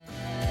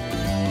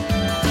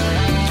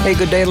Hey,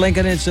 good day,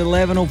 Lincoln. It's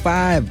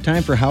 11:05.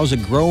 Time for How's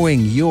It Growing,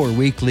 your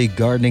weekly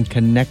gardening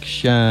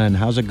connection.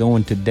 How's it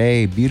going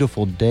today?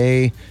 Beautiful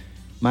day.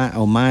 My,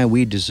 oh my,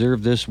 we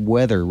deserve this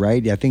weather,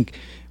 right? I think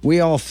we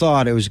all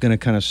thought it was going to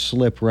kind of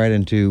slip right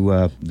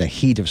into the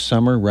heat of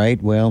summer,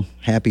 right? Well,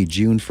 happy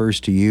June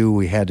 1st to you.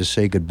 We had to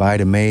say goodbye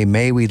to May.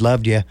 May, we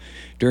loved you.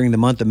 During the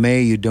month of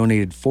May, you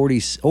donated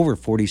over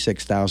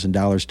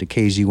 $46,000 to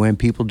KZUM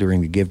people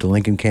during the Give to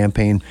Lincoln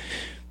campaign.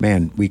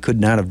 Man, we could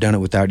not have done it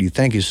without you.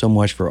 Thank you so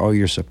much for all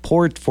your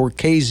support for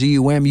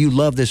KZUM. You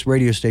love this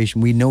radio station.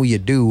 We know you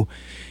do.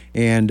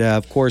 And,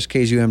 of course,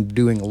 KZUM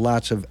doing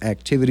lots of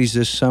activities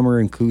this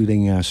summer,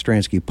 including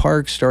Stransky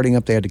Park. Starting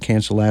up, they had to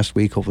cancel last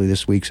week. Hopefully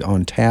this week's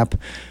on tap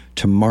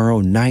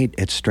tomorrow night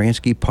at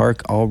Stransky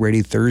Park,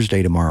 already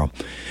Thursday tomorrow.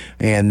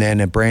 And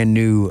then a brand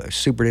new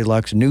Super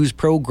Deluxe news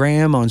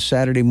program on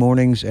Saturday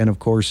mornings. And, of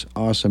course,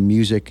 awesome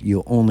music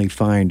you'll only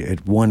find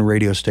at one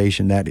radio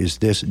station. That is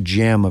this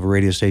gem of a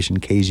radio station,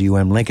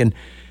 KZUM Lincoln.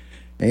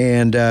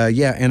 And,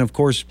 and, of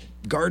course,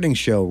 gardening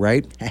show,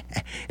 right?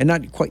 And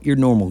not quite your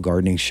normal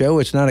gardening show.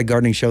 It's not a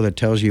gardening show that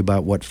tells you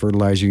about what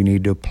fertilizer you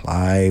need to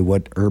apply,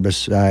 what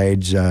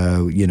herbicides,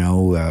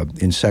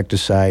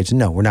 insecticides.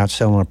 No, we're not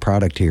selling a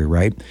product here,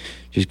 right?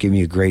 Just giving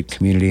you great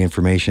community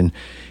information.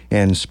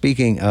 And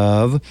speaking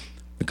of,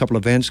 a couple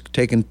events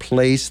taking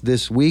place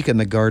this week in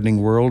the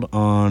gardening world.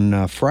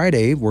 On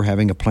Friday, we're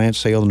having a plant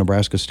sale in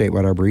Nebraska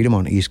Statewide Arboretum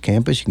on East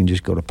Campus. You can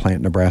just go to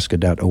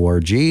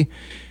plantnebraska.org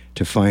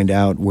to find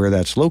out where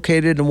that's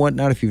located and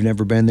whatnot if you've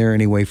never been there.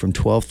 Anyway, from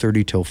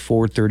 12:30 till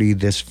 4:30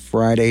 this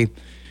Friday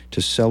to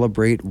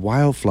celebrate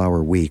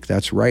Wildflower Week.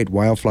 That's right,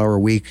 Wildflower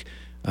Week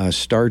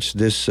starts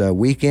this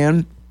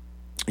weekend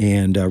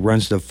and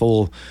runs the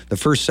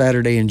first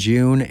Saturday in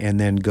June and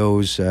then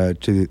goes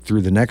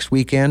through the next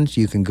weekend.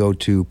 You can go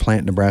to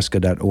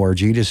plantnebraska.org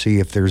to see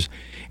if there's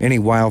any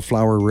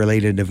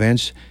wildflower-related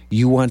events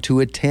you want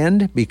to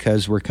attend,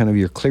 because we're kind of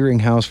your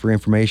clearinghouse for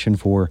information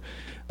for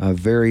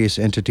various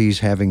entities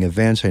having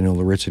events. I know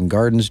Lauritzen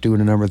Gardens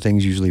doing a number of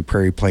things, usually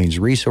Prairie Plains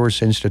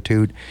Resource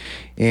Institute.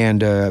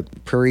 And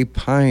Prairie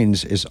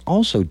Pines is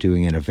also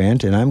doing an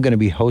event, and I'm going to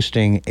be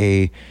hosting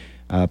a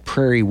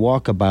Prairie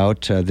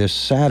Walkabout this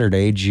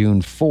Saturday,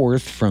 June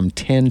 4th, from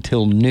 10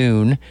 till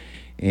noon,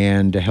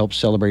 and to help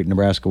celebrate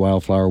Nebraska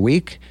Wildflower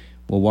Week.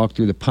 We'll walk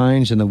through the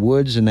pines and the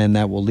woods, and then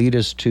that will lead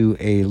us to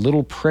a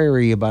little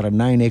prairie, about a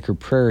 9-acre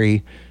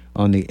prairie,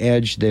 on the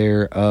edge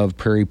there of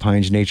Prairie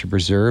Pines Nature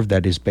Preserve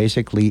that is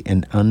basically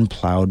an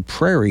unplowed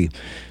prairie.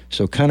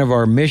 So kind of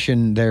our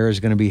mission there is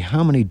going to be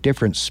how many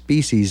different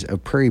species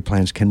of prairie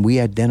plants can we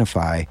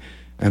identify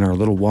in our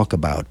little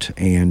walkabout.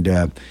 And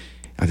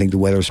I think the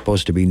weather's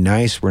supposed to be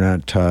nice. We're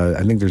not,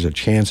 I think there's a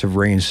chance of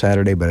rain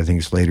Saturday, but I think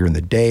it's later in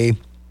the day.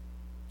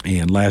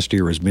 And last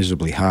year was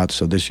miserably hot,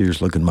 so this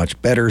year's looking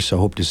much better. So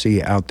hope to see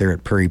you out there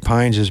at Prairie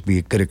Pines. This will be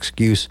a good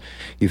excuse.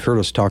 You've heard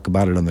us talk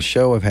about it on the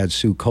show. I've had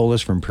Sue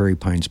Colas from Prairie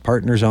Pines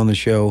Partners on the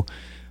show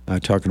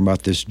talking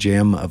about this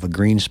gem of a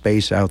green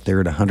space out there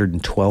at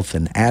 112th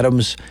and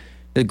Adams.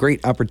 A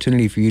great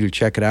opportunity for you to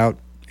check it out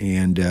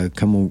and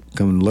come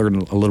and learn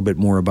a little bit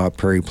more about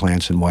prairie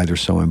plants and why they're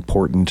so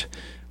important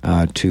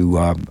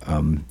to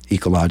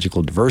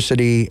ecological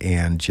diversity,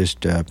 and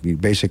just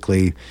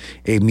basically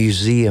a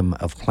museum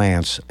of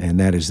plants. And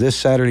that is this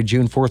Saturday,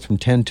 June 4th from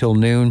 10 till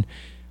noon.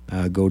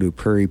 Go to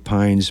Prairie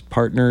Pines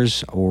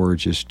Partners or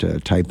just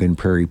type in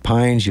Prairie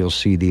Pines. You'll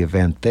see the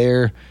event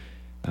there.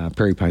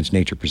 Prairie Pines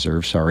Nature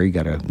Preserve, sorry,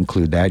 got to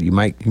include that. You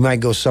might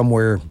go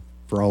somewhere,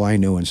 for all I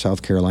know, in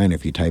South Carolina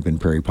if you type in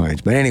Prairie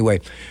Pines. But anyway,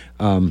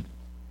 so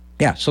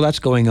that's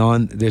going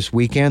on this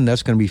weekend.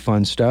 That's going to be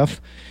fun stuff.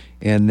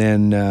 And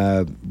then,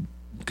 a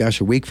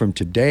week from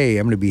today,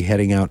 I'm going to be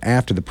heading out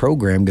after the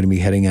program. I'm going to be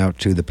heading out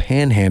to the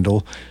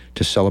Panhandle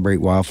to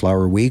celebrate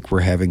Wildflower Week. We're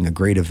having a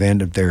great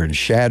event up there in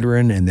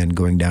Chadron, and then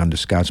going down to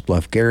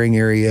Scottsbluff, Gehring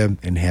area,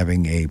 and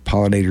having a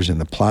Pollinators in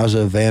the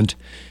Plaza event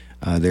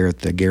there at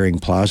the Gehring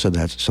Plaza.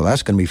 That's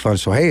going to be fun.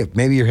 So, hey, if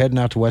maybe you're heading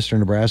out to western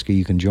Nebraska,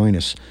 you can join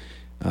us.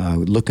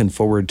 Looking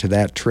forward to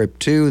that trip,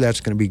 too. That's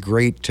going to be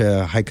great,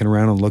 hiking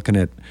around and looking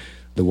at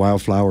the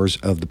wildflowers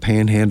of the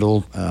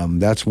Panhandle.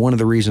 That's one of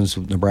the reasons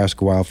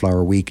Nebraska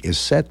Wildflower Week is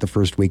set the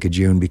first week of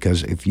June,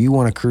 because if you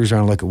want to cruise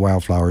around and look at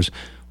wildflowers,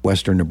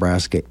 western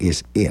Nebraska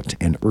is it.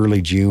 And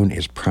early June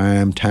is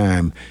prime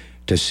time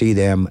to see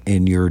them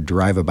in your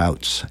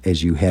drive-abouts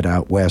as you head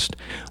out west.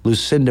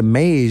 Lucinda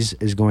Mays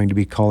is going to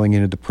be calling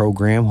into the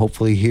program,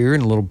 hopefully here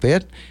in a little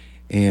bit.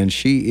 And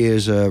she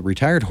is a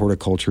retired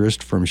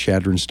horticulturist from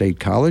Chadron State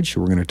College.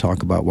 We're going to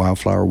talk about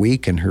Wildflower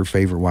Week and her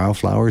favorite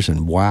wildflowers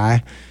and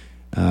why.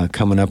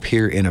 Coming up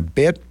here in a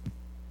bit.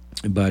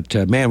 But,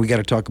 man, we got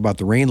to talk about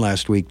the rain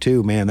last week,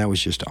 too. Man, that was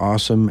just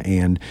awesome.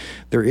 And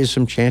there is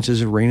some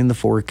chances of rain in the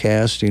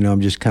forecast. You know,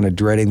 I'm just kind of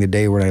dreading the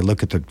day when I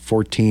look at the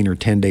 14 or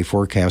 10-day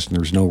forecast and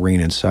there's no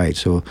rain in sight.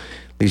 So at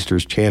least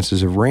there's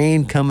chances of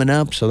rain coming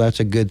up, so that's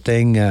a good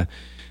thing.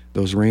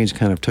 Those rains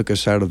kind of took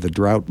us out of the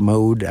drought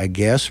mode, I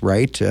guess,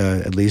 right?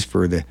 At least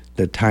for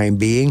the time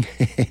being.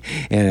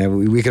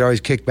 And we could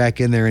always kick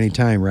back in there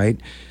anytime, right?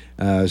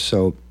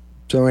 So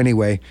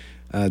anyway...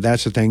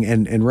 That's the thing.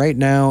 And right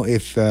now,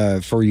 if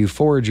for you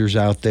foragers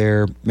out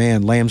there,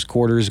 man, lamb's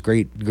quarters,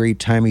 great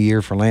time of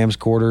year for lamb's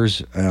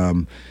quarters.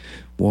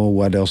 Well,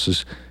 what else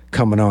is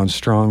coming on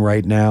strong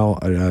right now?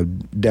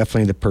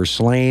 Definitely the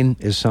purslane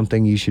is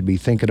something you should be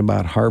thinking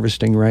about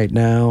harvesting right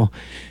now.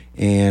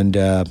 And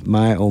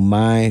my, oh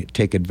my,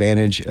 take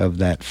advantage of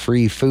that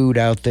free food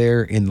out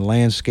there in the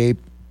landscape.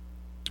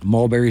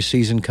 Mulberry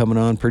season coming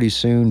on pretty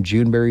soon.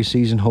 Juneberry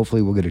season.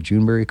 Hopefully we'll get a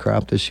Juneberry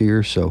crop this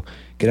year. So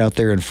get out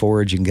there and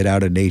forage and get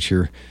out in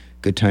nature.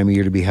 Good time of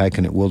year to be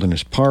hiking at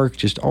Wilderness Park.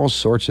 Just all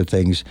sorts of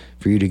things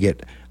for you to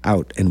get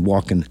out and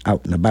walking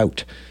out and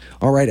about.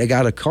 All right, I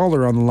got a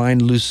caller on the line.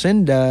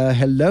 Lucinda,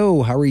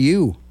 hello. How are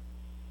you?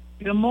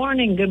 Good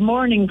morning. Good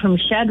morning from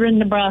Chadron,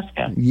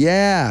 Nebraska.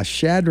 Yeah,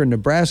 Chadron,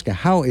 Nebraska.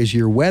 How is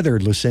your weather,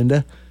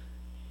 Lucinda?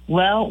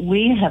 Well,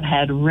 we have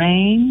had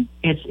rain.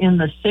 It's in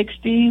the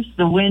 60s.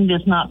 The wind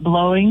is not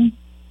blowing.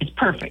 It's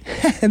perfect.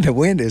 The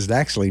wind is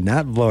actually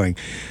not blowing.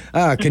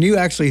 Can you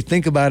actually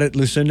think about it,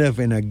 Lucinda, if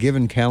in a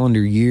given calendar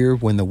year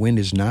when the wind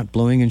is not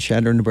blowing in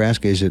Chadron,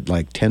 Nebraska, is it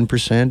like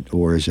 10%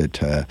 or is it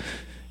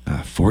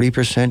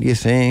 40%, you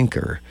think,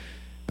 or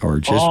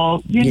just...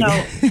 Oh,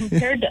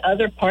 compared to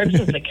other parts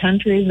of the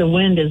country, the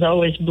wind is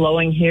always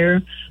blowing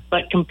here.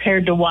 But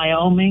compared to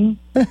Wyoming,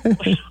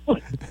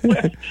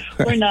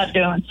 we're not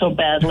doing so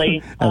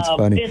badly. That's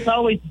funny. It's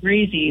always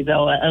breezy,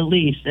 though, at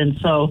least. And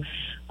so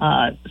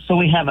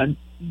we have a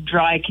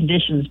dry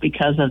conditions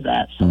because of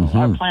that. So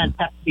our plants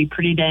have to be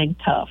pretty dang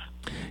tough.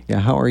 Yeah,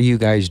 how are you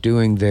guys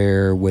doing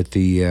there with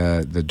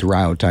the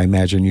drought? I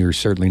imagine you're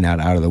certainly not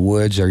out of the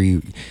woods. Are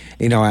you?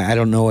 I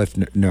don't know if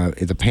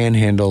the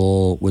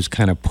Panhandle was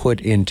kind of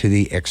put into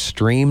the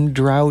extreme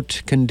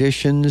drought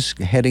conditions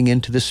heading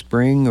into the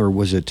spring, or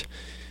was it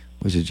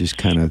just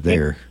kind of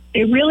there?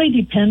 It really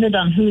depended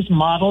on whose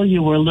model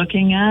you were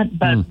looking at,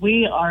 but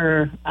we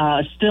are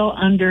still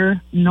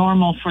under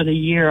normal for the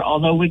year,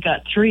 although we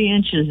got 3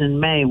 inches in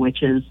May,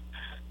 which is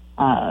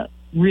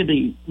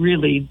really,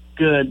 really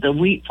good. The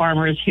wheat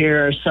farmers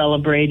here are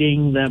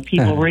celebrating. The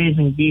people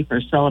raising beef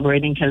are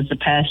celebrating because the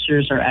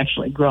pastures are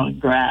actually growing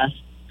grass.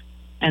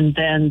 And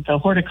then the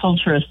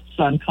horticulturists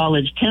on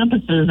college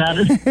campuses out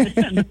of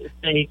the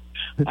state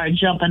are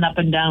jumping up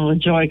and down with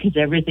joy because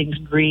everything's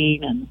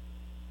green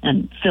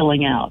and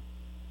filling out.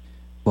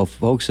 Well,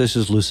 folks, this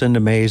is Lucinda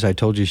Mays. I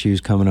told you she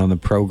was coming on the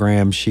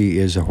program. She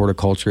is a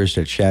horticulturist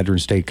at Chadron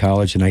State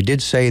College. And I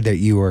did say that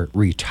you are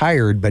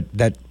retired, but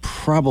that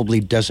probably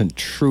doesn't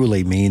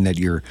truly mean that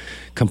you're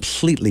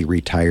completely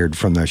retired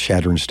from the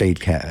Chadron State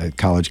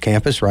College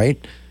campus,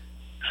 right?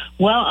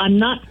 Well, I'm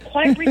not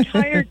quite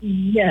retired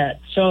yet.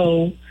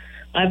 So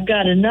I've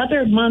got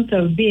another month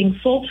of being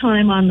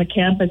full-time on the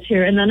campus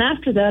here. And then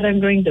after that,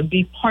 I'm going to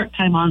be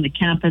part-time on the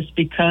campus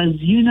because,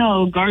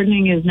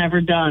 gardening is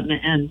never done.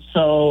 And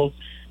so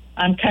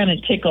I'm kind of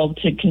tickled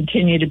to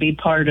continue to be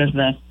part of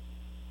the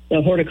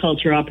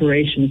horticulture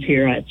operations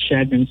here at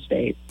Chadron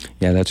State.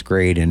 Yeah, that's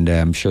great. And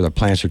I'm sure the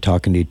plants are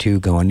talking to you, too,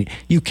 going,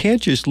 you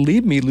can't just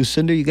leave me,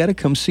 Lucinda. You got to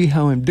come see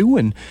how I'm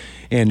doing.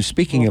 And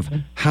speaking of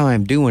how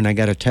I'm doing, I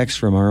got a text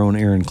from our own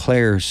Erin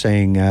Claire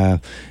saying,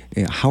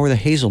 how are the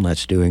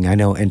hazelnuts doing? I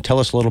know, and tell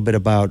us a little bit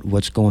about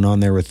what's going on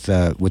there with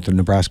the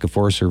Nebraska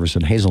Forest Service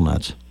and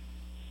hazelnuts.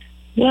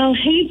 Well,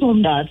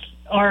 hazelnuts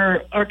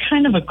are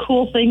kind of a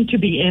cool thing to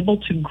be able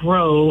to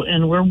grow,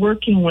 and we're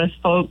working with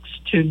folks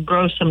to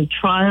grow some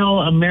trial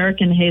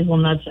American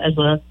hazelnuts as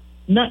a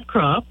nut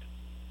crop.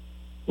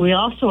 We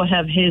also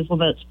have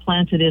hazelnuts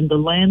planted in the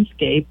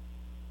landscape,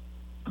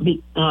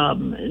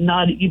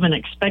 not even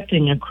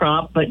expecting a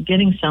crop, but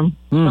getting some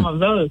of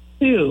those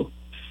too.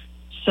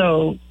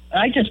 So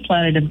I just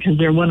planted them because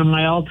they're one of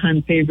my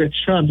all-time favorite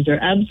shrubs.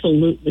 They're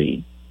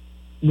absolutely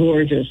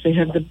gorgeous. They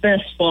have the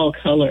best fall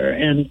color,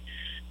 and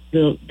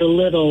the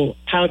little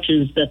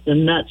pouches that the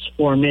nuts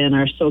form in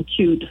are so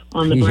cute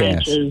on the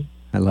branches.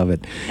 I love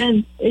it.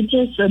 And it's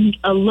just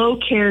a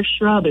low-care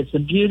shrub. It's a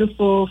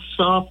beautiful,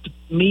 soft,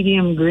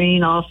 medium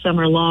green all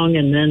summer long.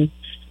 And then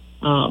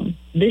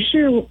this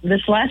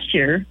last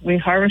year, we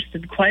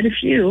harvested quite a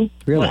few.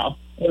 Really? Well,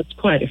 it's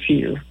quite a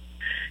few.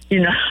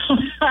 A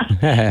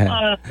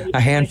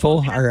handful?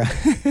 Half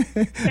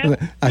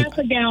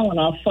a gallon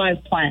off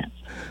 5 plants.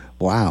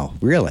 Wow,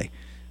 really?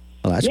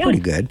 Well, that's pretty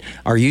good.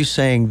 Are you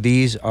saying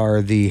these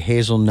are the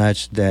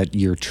hazelnuts that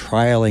you're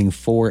trialing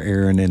for,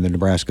 Erin, in the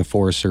Nebraska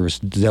Forest Service?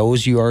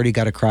 Those you already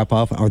got a crop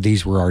off, or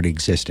these were already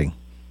existing?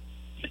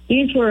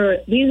 These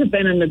have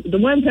been in the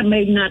ones that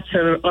made nuts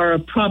are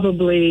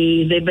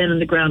probably, they've been in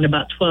the ground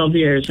about 12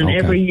 years, and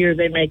every year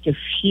they make a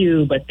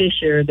few, but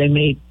this year they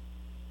made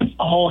a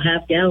whole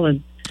half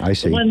gallon. I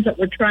see. The ones that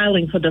we're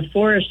trialing for the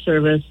Forest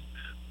Service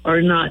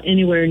are not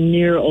anywhere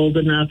near old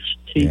enough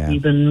to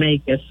even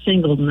make a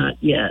single nut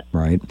yet.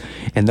 Right.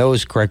 And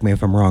those, correct me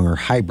if I'm wrong, are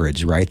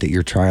hybrids, right? That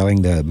you're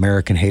trialing the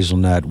American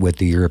hazelnut with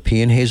the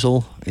European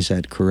hazel? Is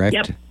that correct?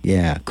 Yep.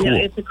 Yeah, cool.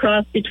 Yeah, it's a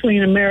cross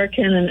between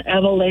American and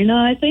Avalena,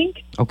 I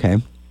think. Okay.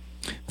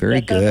 Very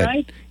Is that good.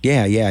 right?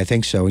 Yeah, I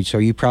think so. So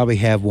you probably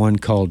have one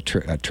called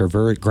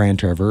Grand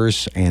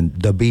Traverse and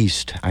The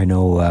Beast. I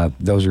know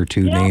those are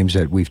two names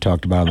that we've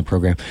talked about on the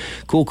program.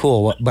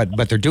 Cool.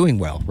 But they're doing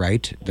well,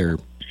 right? They're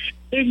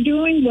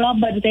doing well,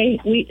 but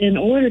we in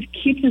order to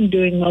keep them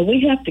doing well,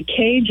 we have to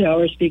cage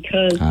ours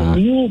because the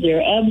mule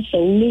deer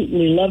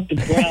absolutely love to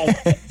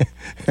browse.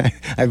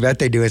 I bet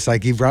they do. It's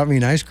like, you brought me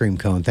an ice cream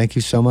cone. Thank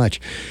you so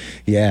much.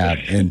 Yeah,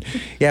 and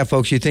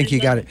folks, you think you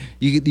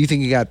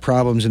got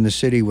problems in the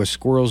city with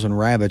squirrels and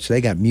rabbits?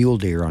 They got mule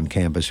deer on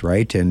campus,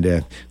 right? And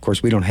of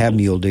course, we don't have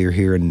mule deer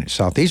here in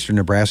southeastern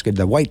Nebraska,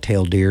 the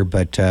white-tailed deer,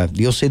 but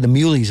you'll see the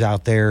muleys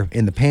out there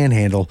in the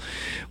Panhandle.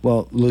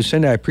 Well,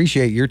 Lucinda, I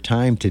appreciate your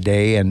time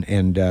today, and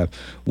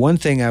one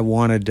thing I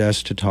wanted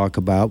us to talk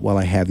about while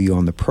I have you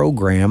on the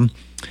program,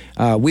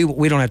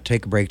 we don't have to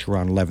take a break till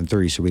around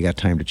 11:30, so we got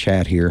time to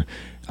chat here.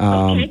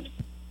 Okay.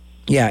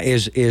 Yeah,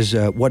 is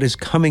what is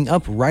coming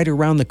up right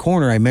around the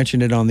corner. I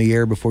mentioned it on the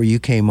air before you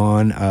came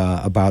on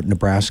about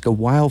Nebraska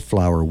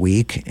Wildflower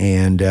Week.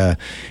 And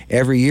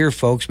every year,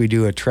 folks, we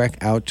do a trek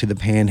out to the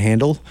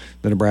Panhandle,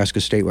 the Nebraska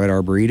Statewide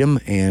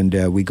Arboretum,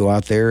 and we go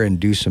out there and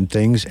do some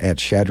things at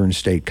Chadron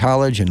State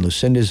College, and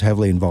Lucinda's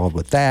heavily involved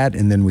with that.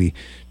 And then we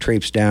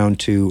traipse down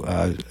to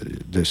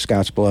the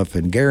Scottsbluff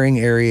and Gering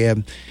area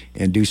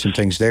and do some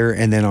things there.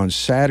 And then on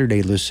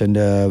Saturday,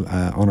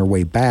 Lucinda, on our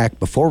way back,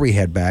 before we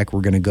head back,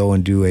 we're going to go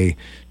and do a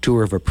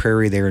tour of a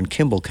prairie there in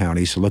Kimball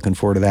County. So looking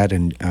forward to that.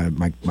 And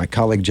my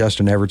colleague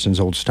Justin Evertson's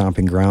old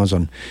stomping grounds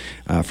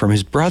from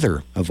his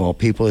brother, of all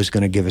people, is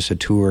going to give us a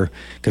tour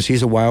because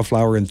he's a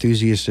wildflower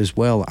enthusiast as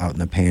well out in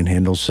the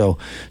Panhandle. So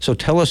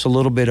tell us a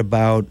little bit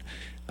about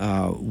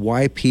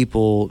why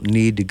people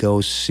need to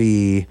go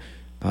see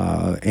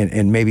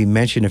and maybe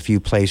mention a few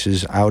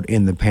places out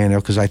in the Panhandle,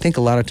 because I think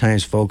a lot of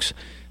times folks,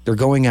 they're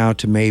going out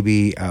to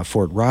maybe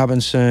Fort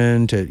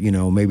Robinson, to,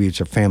 maybe it's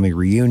a family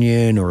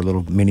reunion or a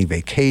little mini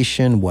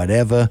vacation,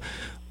 whatever,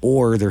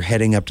 or they're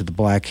heading up to the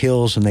Black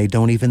Hills and they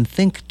don't even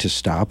think to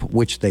stop,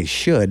 which they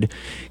should.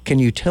 Can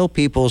you tell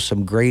people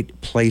some great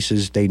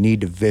places they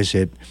need to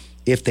visit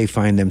if they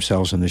find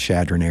themselves in the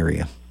Chadron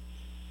area?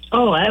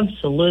 Oh,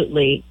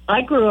 absolutely.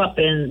 I grew up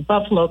in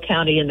Buffalo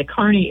County in the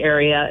Kearney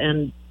area,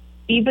 and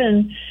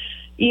even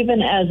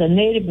as a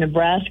native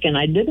Nebraskan,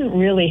 I didn't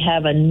really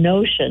have a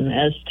notion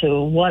as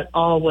to what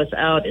all was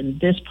out in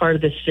this part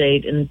of the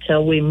state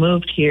until we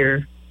moved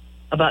here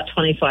about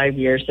 25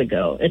 years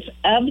ago. It's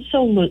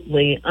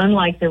absolutely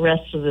unlike the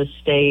rest of the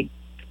state.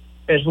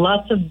 There's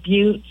lots of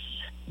buttes.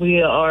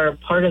 We are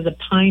part of the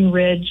Pine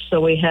Ridge,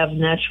 so we have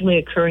naturally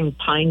occurring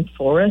pine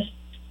forests.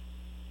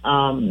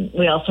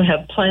 We also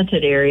have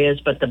planted areas,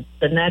 but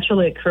the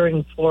naturally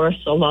occurring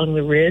forests along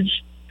the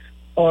ridge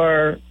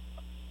are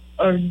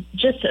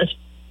just as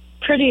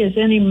pretty as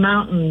any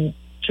mountain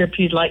trip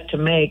you'd like to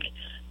make.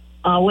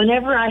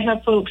 Whenever I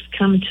have folks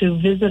come to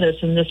visit us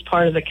in this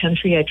part of the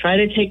country, I try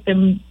to take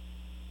them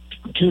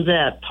to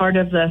that part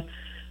of the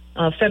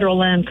federal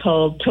land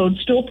called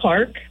Toadstool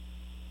Park.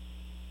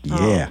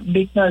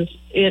 Because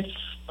it's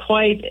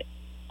quite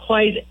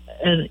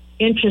an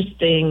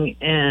interesting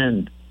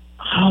and,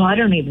 I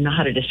don't even know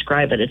how to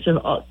describe it. It's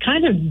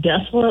kind of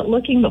desolate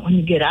looking, but when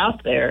you get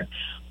out there,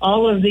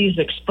 all of these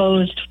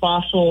exposed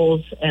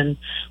fossils and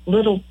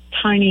little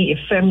tiny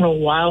ephemeral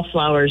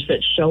wildflowers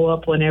that show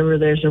up whenever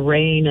there's a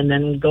rain and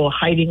then go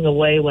hiding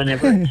away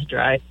whenever it's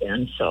dry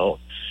again. So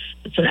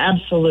it's an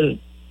absolute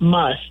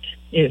must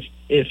if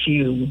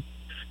you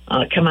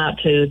come out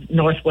to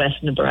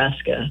northwest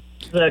Nebraska.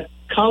 The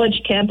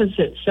college campus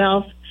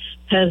itself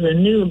has a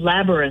new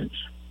labyrinth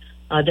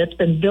that's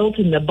been built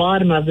in the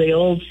bottom of the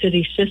old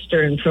city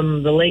cistern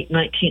from the late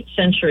 19th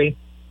century.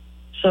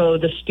 So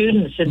the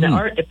students in the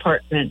art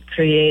department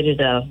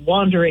created a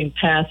wandering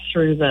path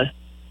through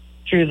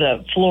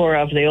the floor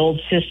of the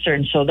old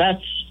cistern. So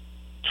that's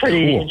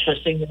pretty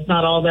interesting. There's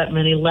not all that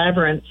many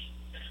labyrinths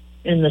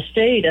in the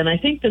state, and I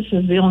think this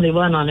is the only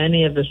one on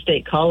any of the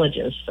state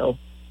colleges. So,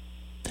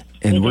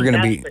 and we're going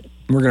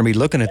to be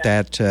looking at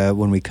that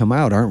when we come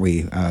out, aren't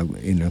we?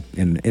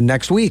 In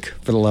next week,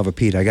 for the love of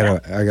Pete. I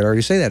got to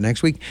already say that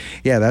next week.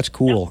 Yeah, that's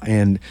cool. Yep.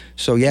 And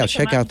so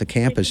check out the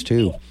campus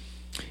too.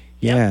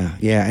 Yeah,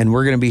 and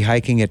we're going to be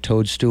hiking at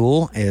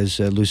Toadstool, as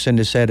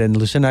Lucinda said. And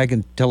Lucinda, I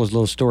can tell us a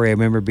little story. I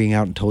remember being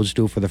out in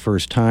Toadstool for the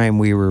first time.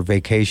 We were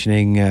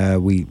vacationing.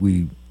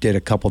 We did a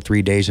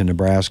 3 days in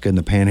Nebraska in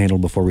the Panhandle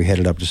before we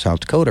headed up to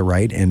South Dakota,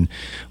 right? And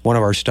one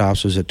of our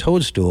stops was at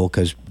Toadstool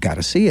because got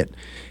to see it.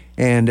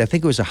 And I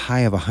think it was a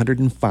high of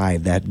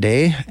 105 that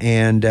day.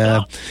 And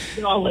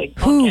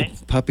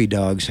puppy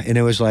dogs. And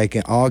it was like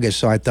in August.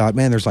 So I thought,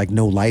 man, there's like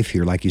no life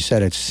here. Like you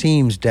said, it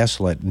seems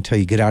desolate until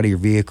you get out of your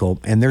vehicle.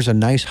 And there's a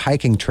nice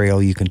hiking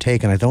trail you can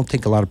take. And I don't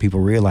think a lot of people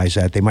realize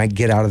that. They might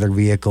get out of their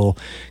vehicle,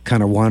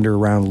 kind of wander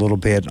around a little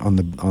bit on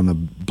the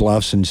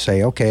bluffs and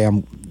say, okay,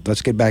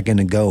 let's get back in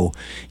and go.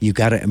 You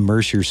got to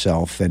immerse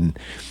yourself. And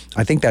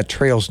I think that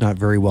trail's not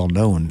very well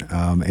known.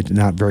 It's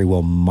not very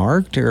well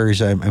marked, or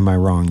am I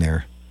wrong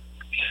there?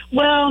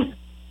 Well,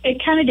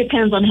 it kind of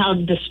depends on how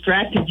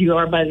distracted you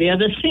are by the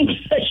other things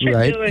that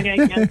you're doing,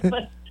 I guess.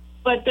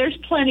 but there's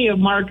plenty of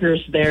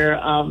markers there,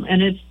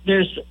 and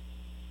there's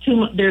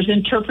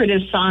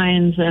interpretive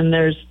signs, and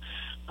there's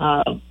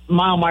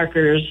mile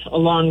markers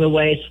along the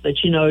way, so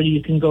that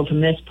you can go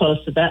from this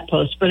post to that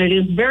post. But it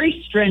is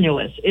very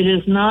strenuous. It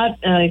is not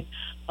a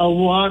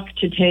walk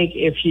to take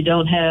if you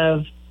don't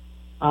have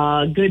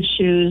good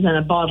shoes and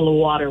a bottle of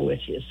water with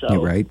you. So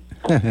you're right.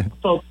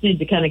 Folks need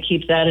to kind of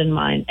keep that in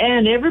mind.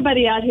 And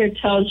everybody out here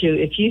tells you,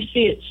 if you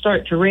see it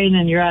start to rain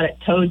and you're out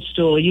at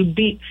Toadstool, you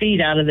beat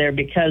feet out of there,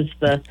 because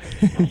the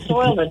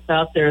soil that's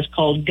out there is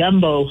called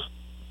gumbo.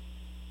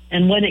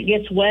 And when it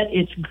gets wet,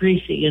 it's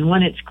greasy. And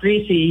when it's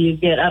greasy, you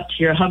get up to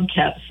your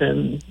hubcaps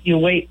and you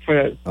wait for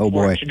it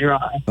to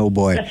dry. Oh,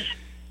 boy.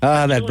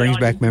 That brings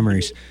back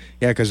memories.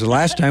 Yeah, because the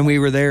last time we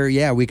were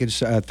there, we could.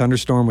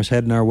 Thunderstorm was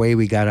heading our way.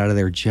 We got out of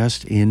there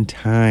just in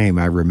time,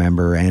 I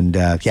remember.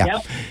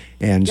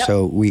 And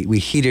so we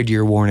heeded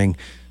your warning.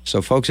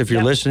 So, folks, if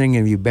you're listening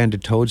and you've been to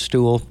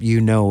Toadstool,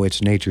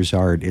 it's nature's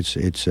art. It's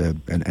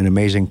an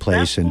amazing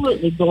place.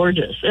 Absolutely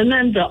gorgeous. And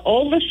then the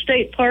oldest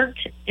state park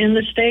in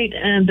the state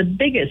and the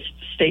biggest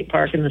state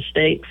park in the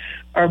state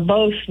are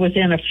both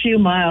within a few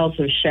miles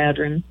of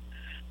Chadron.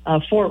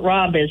 Fort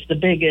Robb is the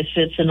biggest.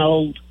 It's an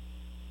old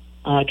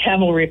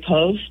cavalry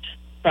post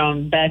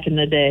from back in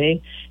the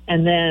day.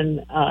 And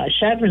then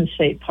Chadron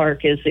State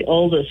Park is the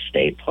oldest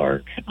state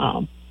park,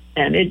 and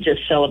it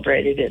just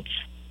celebrated its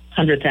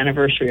 100th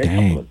anniversary a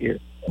couple of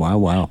years ago.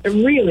 Wow. They're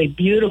really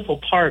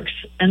beautiful parks.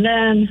 And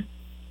then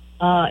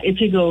if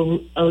you go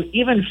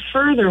even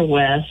further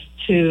west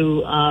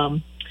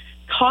to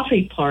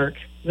Coffee Park,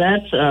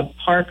 that's a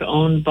park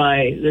owned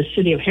by the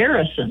city of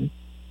Harrison.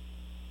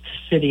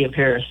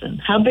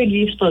 How big do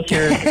you suppose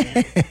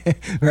Harrison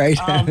is? Right.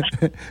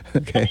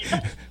 Okay.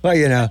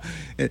 Well,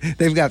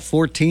 they've got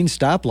 14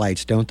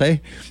 stoplights, don't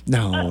they?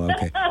 No.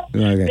 Okay.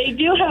 They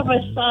do have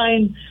a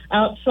sign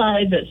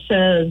outside that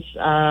says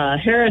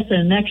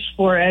Harrison, next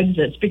 4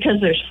 exits,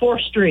 because there's 4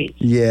 streets.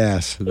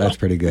 Yes, that's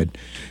pretty good.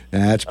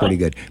 That's pretty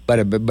good.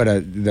 But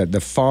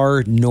the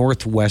far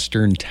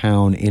northwestern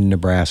town in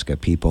Nebraska,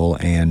 people,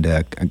 and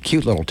a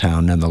cute little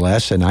town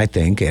nonetheless. And I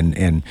think,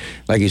 and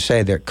like you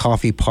say, their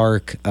Coffee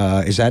Park,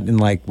 is that in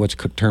like what's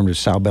termed as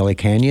Sow Belly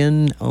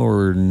Canyon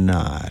or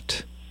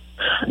not?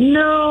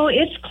 No,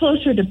 it's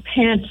closer to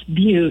Pants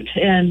Butte.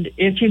 And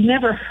if you've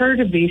never heard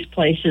of these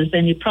places,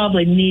 then you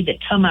probably need to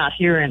come out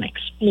here and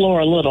explore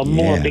a little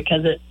more,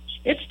 because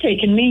it's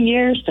taken me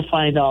years to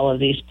find all of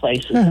these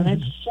places, and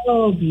it's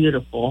so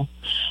beautiful.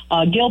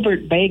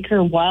 Gilbert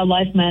Baker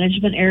Wildlife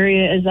Management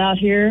Area is out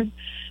here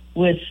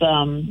with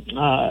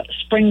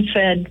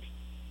spring-fed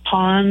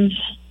ponds.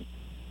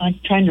 I'm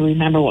trying to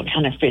remember what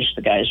kind of fish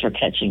the guys were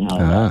catching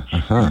out of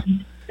that.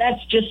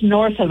 That's just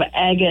north of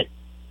Agate.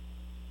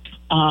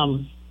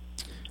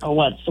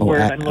 What's the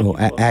word I'm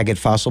looking for? Agate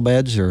fossil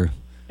beds, or?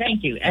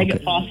 Thank you,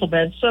 Agate fossil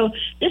beds. So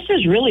this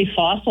is really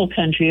fossil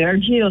country. Our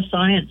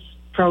geoscience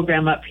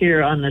program up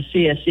here on the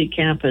CSC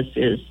campus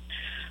is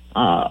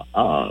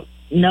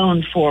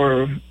known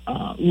for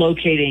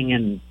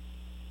locating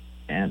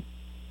and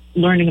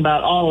learning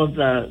about all of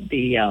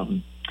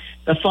the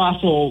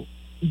fossil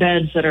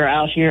beds that are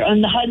out here,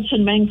 and the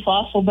Hudson Meng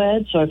fossil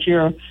bed. So if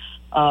you're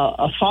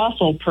a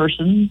fossil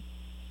person,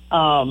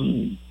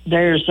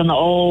 there's an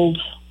old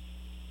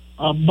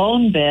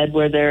bone bed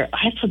where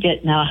I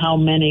forget now how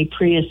many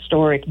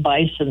prehistoric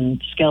bison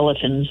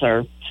skeletons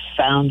are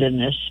found in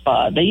this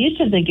spot. They used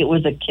to think it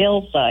was a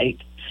kill site.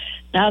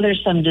 Now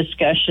there's some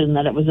discussion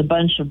that it was a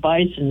bunch of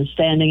bison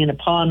standing in a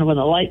pond when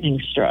the lightning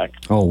struck.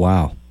 Oh,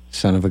 wow.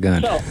 Son of a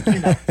gun. So,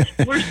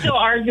 we're still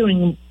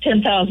arguing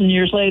 10,000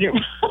 years later.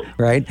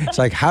 Right? It's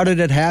like, how did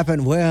it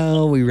happen?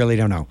 Well, we really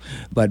don't know.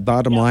 But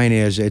bottom line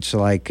is, it's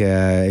like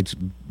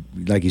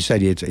you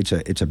said,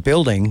 it's a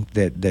building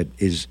that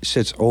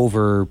sits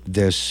over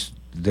this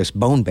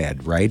bone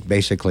bed, right?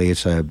 Basically,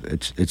 it's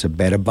a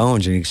bed of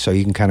bones, and so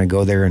you can kind of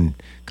go there and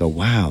go,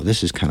 wow,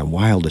 this is kind of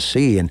wild to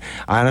see. And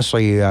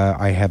honestly,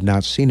 I have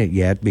not seen it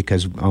yet,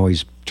 because I'm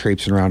always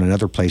traipsing around in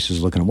other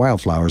places looking at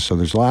wildflowers. So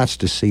there's lots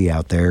to see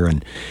out there,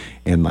 and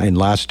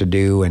lots to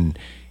do, and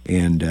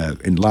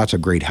lots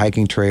of great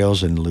hiking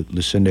trails. And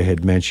Lucinda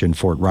had mentioned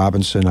Fort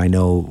Robinson. I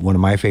know one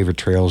of my favorite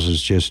trails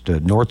is just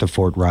north of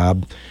Fort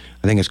Robb.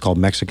 I think it's called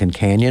Mexican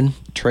Canyon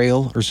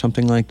Trail or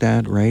something like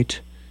that, right?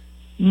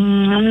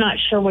 I'm not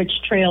sure which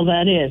trail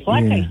that is.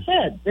 Like I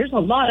said, there's a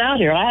lot out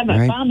here. I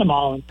haven't found them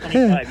all in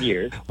 25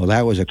 years. Well,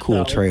 that was a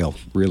cool trail,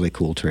 really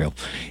cool trail.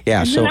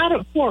 Yeah. And then out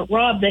at Fort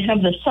Robb, they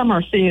have the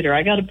Summer Theater.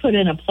 I got to put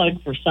in a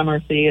plug for Summer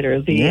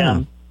Theater.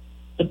 The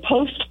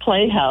Post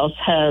Playhouse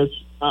has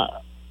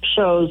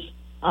shows.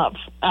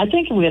 I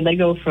think they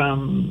go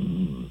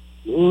from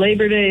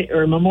Labor Day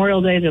or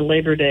Memorial Day to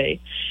Labor Day.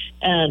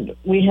 And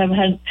we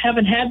haven't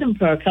had them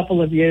for a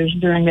couple of years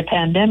during the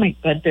pandemic,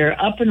 but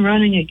they're up and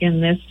running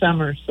again this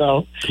summer.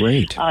 So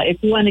great.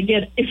 If you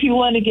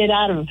want to get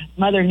out of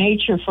Mother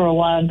Nature for a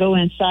while and go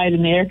inside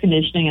in the air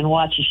conditioning and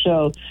watch a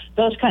show,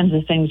 those kinds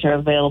of things are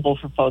available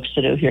for folks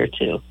to do here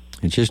too.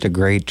 It's just a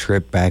great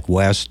trip back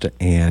west,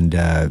 and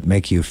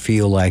make you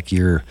feel like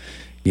you're,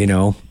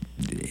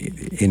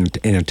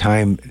 in a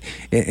time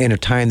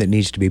that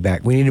needs to be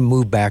back. We need to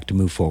move back to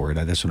move forward.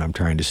 That's what I'm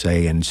trying to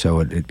say. And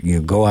so,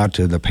 go out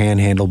to the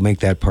Panhandle, make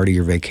that part of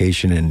your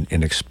vacation,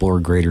 and explore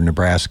Greater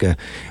Nebraska,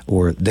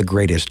 or the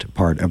greatest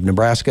part of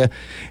Nebraska.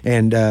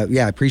 And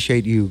I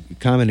appreciate you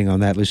commenting on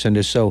that,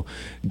 Lucinda. So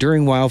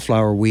during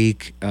Wildflower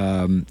Week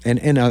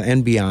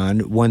and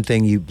beyond, one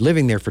thing, you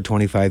living there for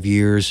 25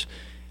 years.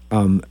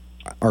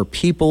 Are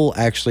people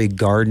actually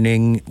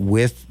gardening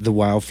with the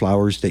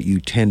wildflowers that you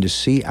tend to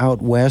see out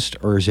west,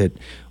 or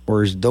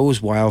is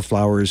those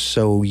wildflowers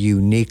so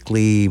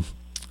uniquely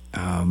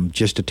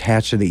just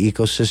attached to the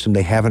ecosystem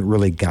they haven't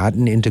really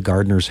gotten into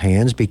gardeners'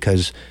 hands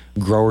because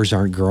growers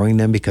aren't growing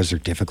them because they're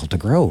difficult to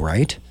grow,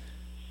 right?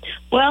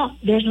 Well,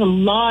 there's a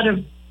lot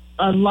of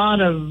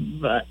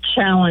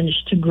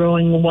challenge to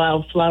growing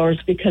wildflowers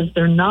because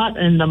they're not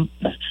in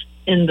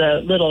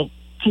the little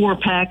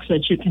 4-packs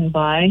that you can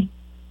buy,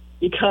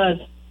 because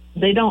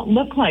they don't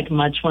look like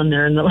much when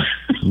they're in the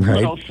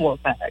little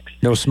 4-packs.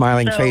 No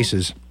smiling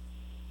faces.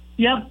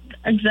 Yep,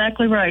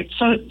 exactly right.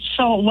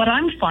 So what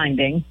I'm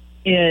finding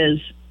is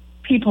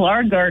people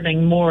are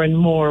gardening more and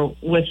more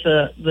with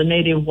the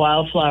native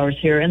wildflowers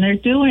here, and they're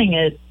doing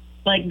it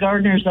like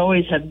gardeners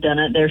always have done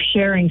it. They're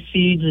sharing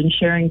seeds and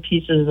sharing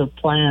pieces of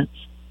plants.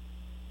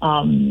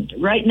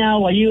 Right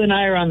now, while you and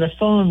I are on the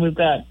phone, we've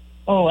got,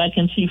 I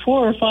can see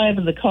 4 or 5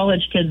 of the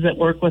college kids that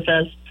work with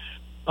us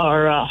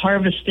are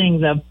harvesting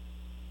the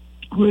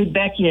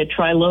Rudbeckia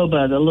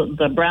triloba,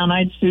 the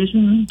brown-eyed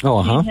Susan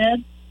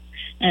head,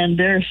 and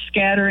they're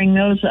scattering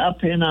those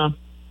up in a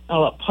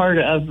part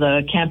of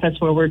the campus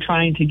where we're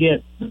trying to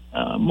get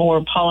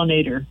more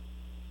pollinator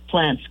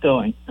plants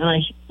going.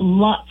 And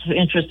lots of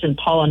interest in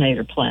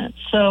pollinator plants.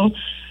 So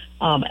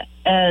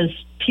as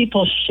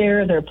people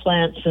share their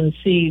plants and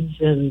seeds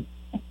and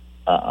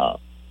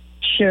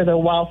share their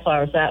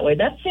wildflowers that way,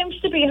 that seems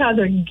to be how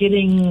they're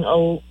getting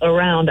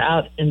around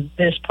out in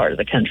this part of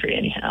the country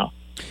anyhow.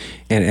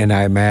 And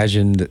I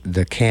imagine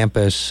the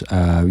campus,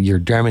 you're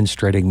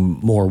demonstrating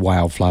more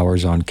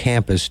wildflowers on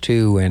campus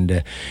too.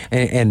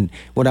 And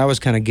what I was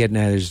kind of getting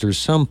at is there's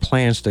some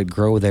plants that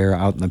grow there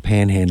out in the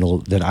Panhandle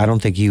that I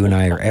don't think you and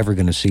I are ever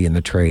going to see in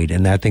the trade.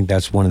 And I think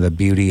that's one of the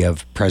beauty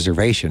of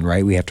preservation,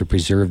 right? We have to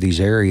preserve these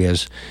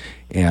areas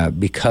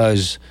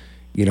because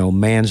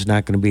man's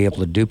not going to be able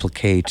to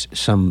duplicate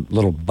some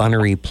little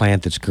bunnery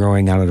plant that's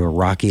growing out of a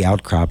rocky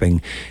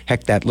outcropping.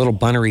 Heck, that little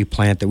bunnery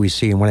plant that we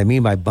see, and what I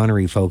mean by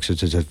bunnery, folks,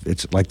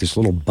 it's like this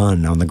little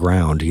bun on the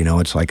ground.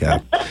 It's like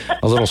a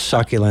little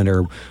succulent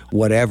or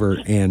whatever.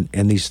 And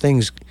these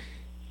things,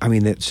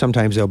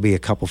 sometimes they'll be a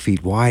couple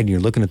feet wide, and you're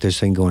looking at this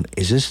thing going,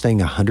 is this thing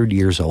 100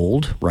 years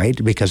old, right?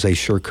 Because they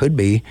sure could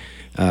be,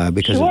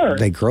 because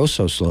they grow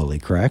so slowly,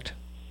 correct?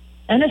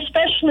 And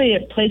especially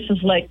at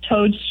places like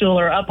Toadstool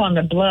or up on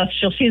the bluffs,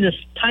 you'll see this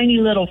tiny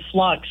little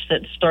phlox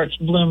that starts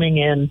blooming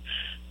in,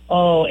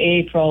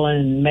 April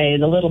and May,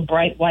 the little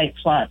bright white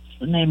phlox.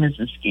 The name is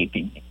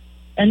escaping me.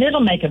 And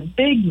it'll make a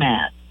big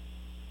mat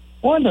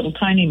or a little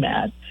tiny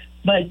mat,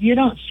 but you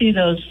don't see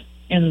those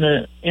in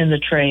the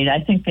trade.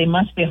 I think they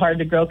must be hard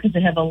to grow because they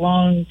have a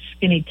long,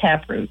 skinny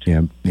taproot.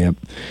 Yep.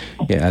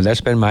 Yeah,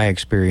 that's been my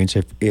experience.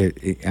 I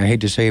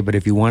hate to say it, but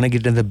if you want to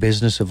get into the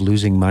business of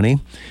losing money,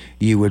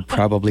 you would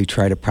probably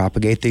try to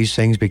propagate these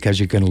things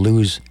because you're going to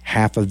lose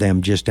half of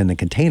them just in the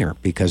container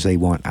because they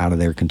want out of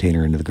their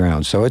container into the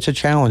ground. So it's a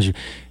challenge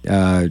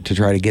to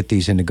try to get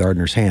these into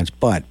gardeners' hands,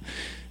 but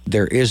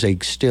there is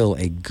still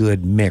a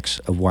good mix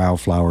of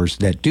wildflowers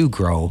that do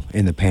grow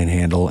in the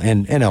Panhandle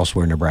and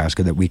elsewhere in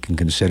Nebraska that we can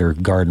consider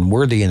garden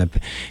worthy.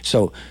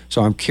 So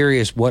I'm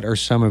curious, what are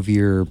some of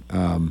your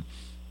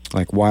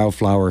like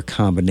wildflower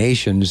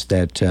combinations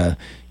that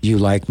you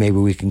like? Maybe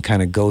we can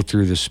kind of go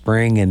through the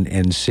spring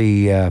and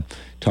see,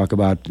 talk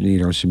about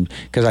some,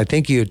 because I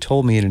think you had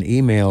told me in an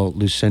email,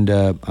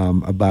 Lucinda,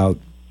 about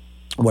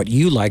what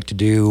you like to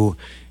do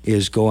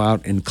is go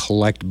out and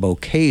collect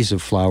bouquets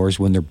of flowers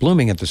when they're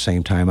blooming at the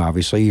same time.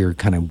 Obviously, you're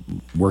kind of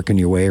working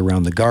your way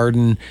around the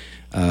garden,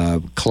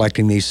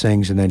 collecting these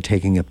things, and then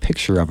taking a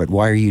picture of it.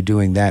 Why are you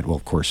doing that? Well,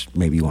 of course,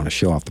 maybe you want to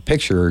show off the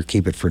picture or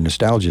keep it for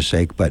nostalgia's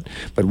sake, but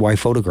why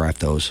photograph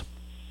those?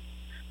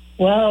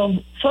 Well,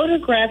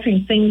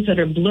 photographing things that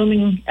are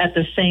blooming at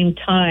the same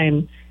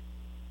time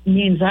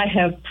means I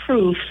have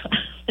proof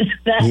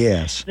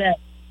that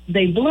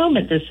they bloom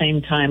at the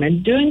same time,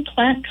 and doing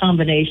plant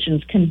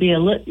combinations can be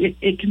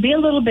it can be a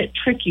little bit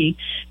tricky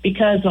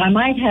because I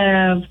might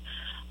have,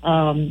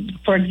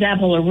 for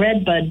example, a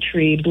red bud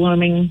tree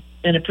blooming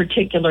in a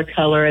particular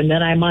color, and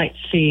then I might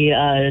see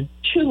a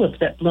tulip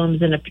that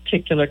blooms in a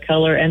particular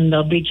color, and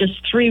they'll be just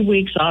 3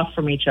 weeks off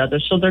from each other,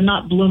 so they're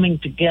not blooming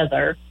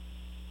together,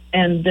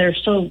 and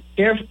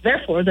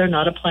therefore they're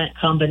not a plant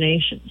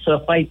combination.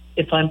 So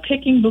if I'm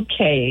picking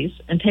bouquets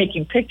and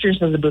taking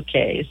pictures of the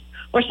bouquets,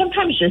 or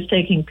sometimes just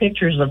taking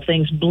pictures of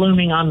things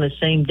blooming on the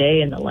same day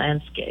in the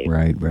landscape.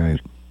 Right.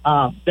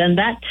 Then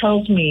that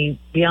tells me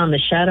beyond the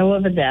shadow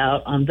of a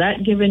doubt, on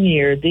that given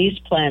year, these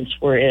plants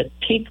were at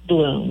peak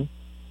bloom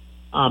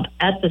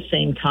at the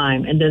same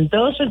time. And then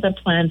those are the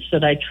plants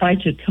that I try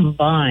to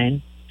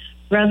combine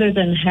rather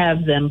than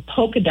have them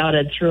polka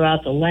dotted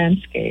throughout the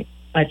landscape,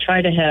 I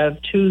try to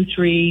have 2,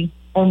 3,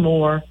 or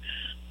more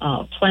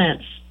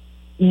plants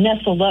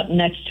nestled up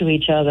next to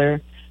each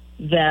other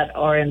that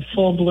are in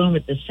full bloom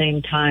at the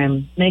same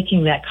time,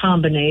 making that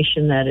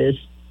combination that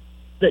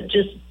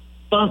just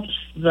bumps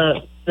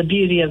the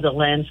beauty of the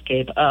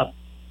landscape up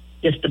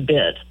just a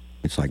bit.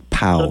 It's like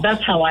pow. So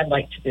that's how I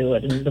like to do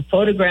it. And the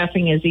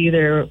photographing is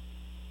either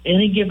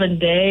any given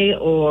day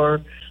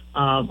or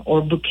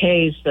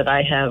bouquets that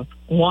I have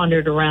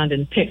wandered around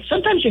and picked.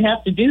 Sometimes you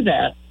have to do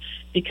that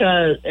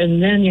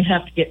and then you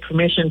have to get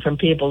permission from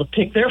people to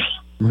pick their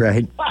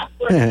right.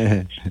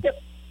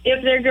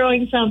 if they're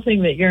growing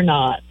something that you're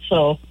not.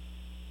 So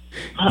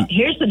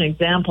here's an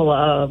example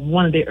of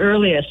one of the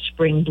earliest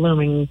spring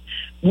blooming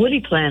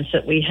woody plants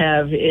that we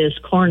have is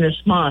Cornus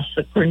moss,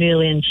 the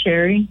cornelian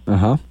cherry.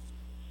 Uh-huh.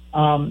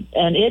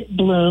 And it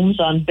blooms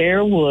on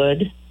bare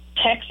wood,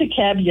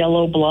 taxicab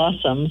yellow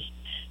blossoms.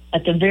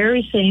 At the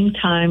very same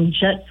time,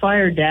 jet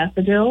fire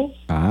daffodils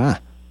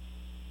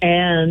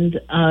and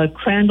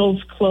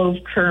Crandall's clove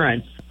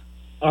currants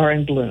are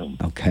in bloom.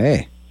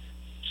 Okay.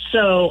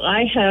 So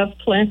I have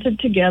planted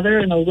together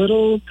in a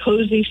little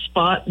cozy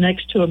spot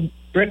next to a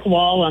brick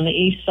wall on the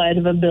east side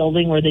of a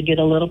building where they get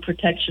a little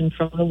protection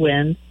from the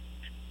wind,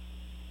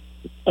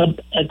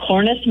 a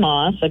Cornus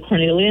moss, a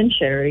cornelian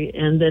cherry,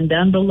 and then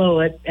down below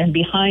it and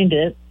behind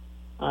it,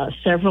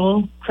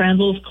 several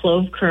Crandall's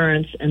clove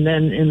currants, and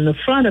then in the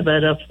front of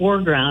it, a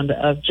foreground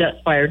of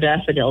jet fire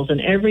daffodils. And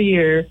every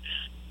year,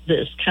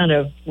 this kind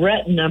of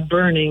retina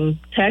burning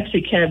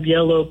taxicab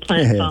yellow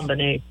plant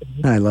combination.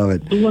 I love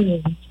it.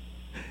 Blooms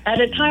at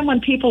a time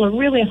when people are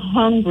really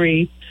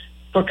hungry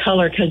for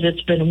color because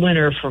it's been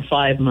winter for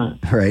 5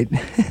 months. Right.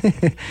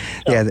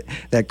 Yeah,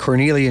 that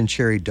cornelian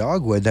cherry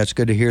dogwood, that's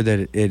good to hear that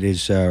it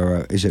is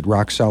it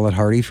rock solid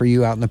hardy for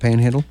you out in the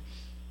Panhandle?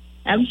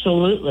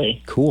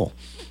 Absolutely. Cool.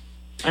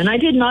 And I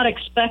did not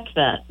expect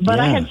that. But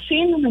I had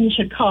seen them in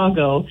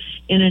Chicago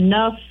in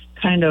enough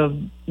kind of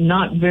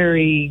not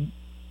very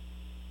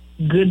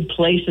good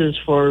places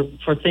for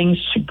things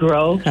to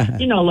grow.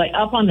 Like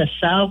up on the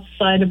south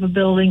side of a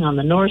building, on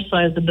the north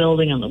side of the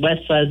building, on the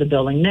west side of the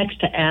building, next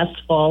to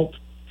asphalt,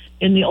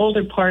 in the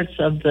older parts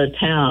of the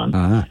town.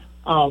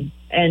 Uh-huh.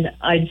 And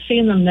I'd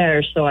seen them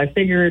there, so I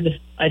figured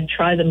I'd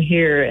try them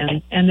here,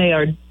 and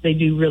they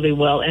do really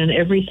well. And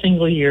every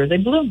single year they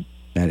bloom.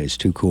 That is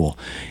too cool.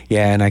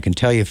 Yeah, and I can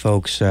tell you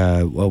folks,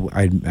 I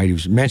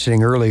was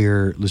mentioning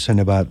earlier,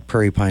 Lucinda, about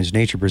Prairie Pines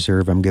Nature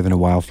Preserve. I'm giving a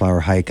wildflower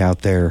hike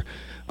out there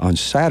on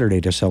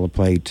Saturday to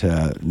celebrate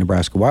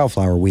Nebraska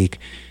Wildflower Week.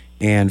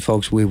 And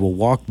folks, we will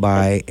walk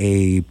by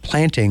a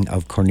planting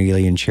of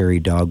cornelian cherry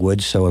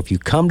dogwood. So if you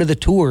come to the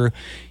tour,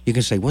 you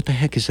can say, what the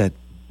heck is that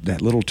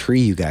little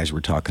tree you guys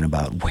were talking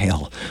about?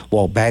 Well,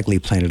 Walt Bagley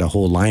planted a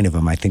whole line of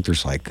them. I think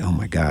there's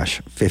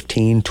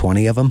 15,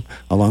 20 of them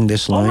along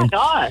this line. Oh, my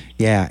God.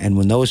 Yeah, and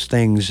when those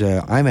things,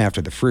 I'm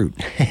after the fruit.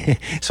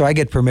 So I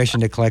get permission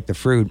to collect the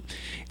fruit,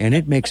 and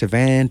it makes a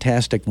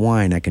fantastic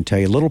wine, I can tell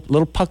you.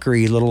 Little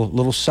puckery,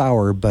 little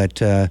sour,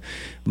 but and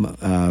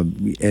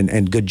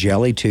good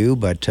jelly, too.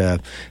 But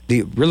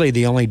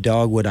the only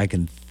dogwood I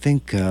can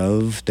think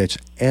of that's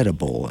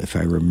edible, if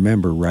I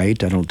remember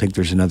right. I don't think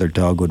there's another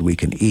dogwood we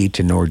can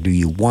eat, nor do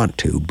you want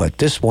to, but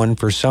this one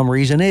for some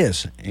reason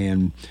is.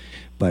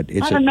 But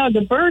it's I don't know,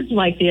 the birds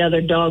like the other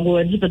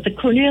dogwoods, but the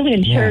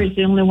cornelian cherry is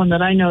the only one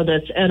that I know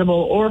that's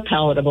edible or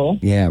palatable.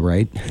 Yeah,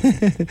 right.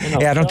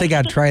 I don't think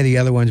I'd try the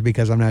other ones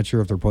because I'm not sure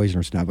if they're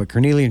poisonous or not. But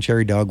cornelian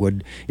cherry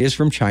dogwood is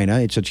from China.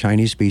 It's a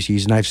Chinese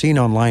species, and I've seen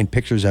online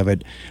pictures of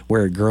it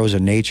where it grows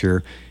in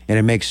nature, and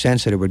it makes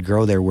sense that it would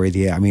grow there where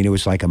it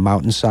was like a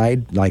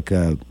mountainside, like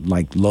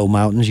low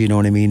mountains, you know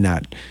what I mean?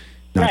 Not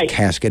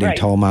cascading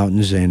tall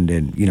mountains,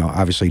 and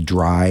obviously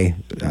dry,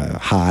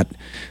 hot.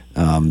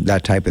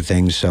 That type of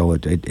thing. So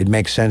it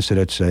makes sense that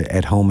it's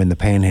at home in the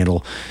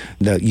Panhandle,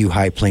 the U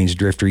High Plains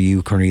Drifter,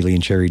 cornelian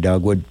cherry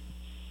dogwood.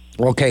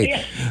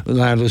 Okay,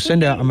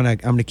 Lucinda, I'm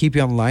gonna keep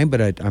you on the line,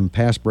 but I'm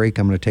past break.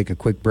 I'm gonna take a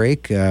quick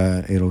break.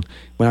 It'll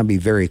not be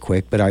very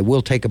quick, but I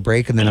will take a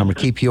break, and then I'm gonna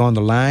keep you on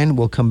the line.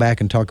 We'll come back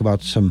and talk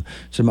about some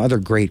other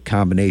great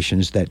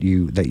combinations that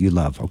you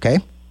love. Okay.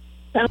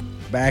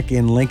 Back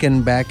in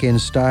Lincoln, back in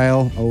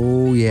style.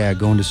 Oh, yeah,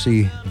 going to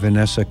see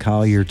Vanessa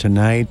Collier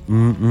tonight.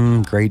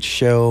 Great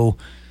show.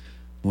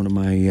 One of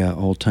my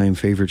all-time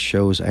favorite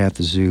shows at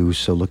the zoo,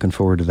 so looking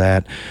forward to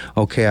that.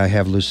 Okay, I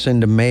have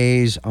Lucinda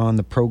Mays on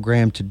the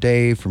program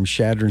today from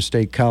Chadron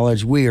State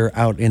College. We are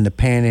out in the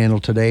Panhandle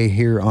today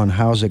here on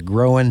How's It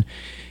Growin',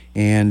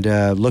 and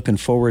looking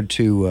forward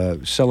to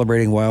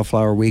celebrating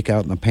Wildflower Week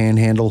out in the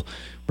Panhandle.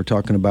 We're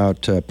talking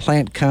about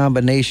plant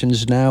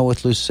combinations now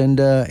with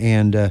Lucinda.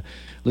 And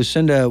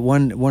Lucinda,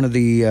 one of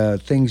the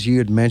things you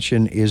had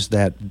mentioned is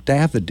that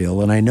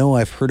daffodil. And I know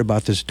I've heard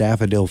about this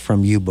daffodil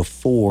from you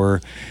before,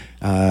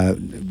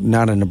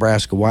 not a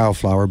Nebraska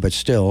wildflower, but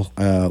still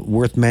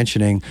worth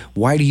mentioning.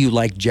 Why do you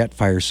like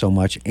Jetfire so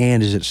much?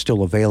 And is it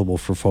still available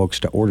for folks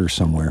to order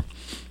somewhere?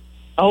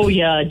 Oh,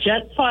 yeah.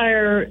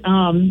 Jetfire,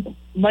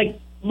 like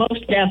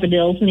most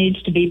daffodils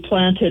needs to be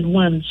planted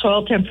when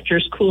soil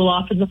temperatures cool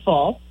off in the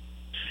fall.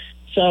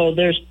 So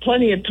there's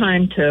plenty of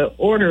time to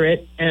order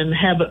it and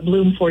have it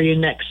bloom for you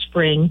next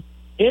spring.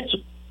 It's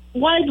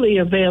widely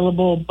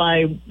available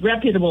by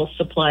reputable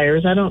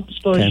suppliers. I don't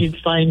suppose you'd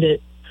find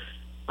it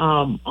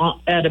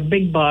at a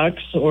big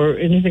box or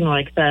anything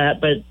like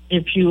that, but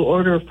if you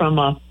order from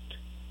a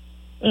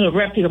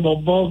reputable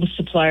bulb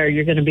supplier,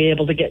 you're going to be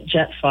able to get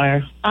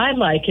Jetfire. I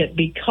like it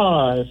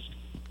because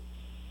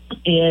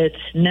it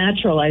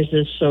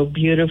naturalizes so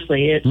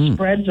beautifully. It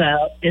spreads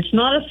out. It's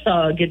not a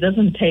thug. It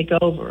doesn't take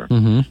over.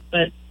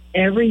 But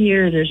every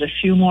year there's a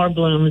few more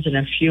blooms and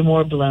a few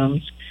more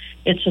blooms.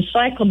 It's a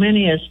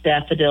cyclameneous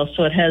daffodil,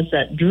 so it has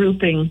that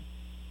drooping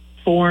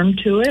form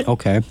to it.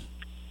 Okay.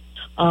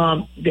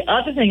 The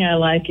other thing I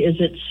like is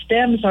its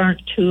stems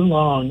aren't too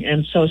long.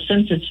 And so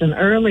since it's an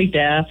early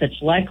daff, it's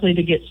likely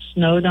to get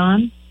snowed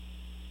on.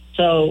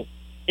 So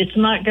it's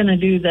not going to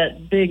do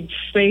that big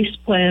face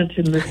plant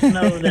in the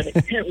snow that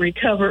it can't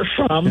recover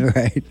from.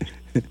 Right.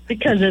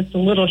 Because it's a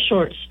little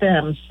short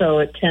stem, so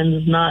it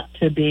tends not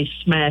to be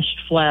smashed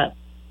flat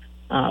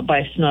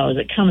by snows.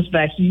 It comes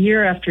back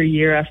year after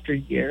year after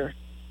year.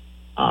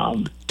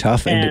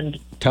 Tough and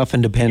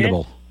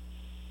dependable.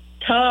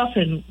 Tough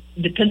and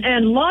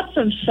lots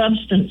of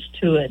substance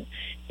to it.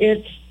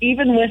 It's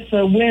even with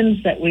the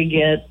winds that we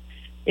get,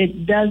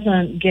 it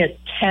doesn't get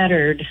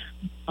tattered.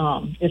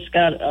 It's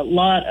got a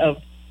lot of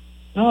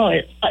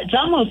it's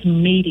almost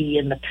meaty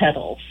in the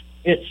petals.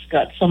 It's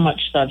got so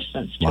much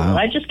substance to it.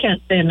 I just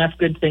can't say enough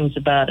good things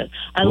about it.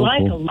 I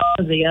like a lot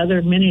of the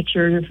other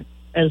miniature,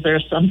 as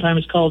they're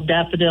sometimes called,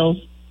 daffodils,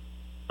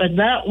 but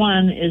that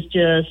one is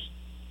just,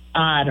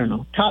 I don't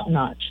know, top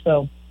notch.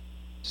 So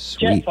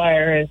Sweet.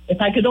 Jetfire, if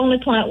I could only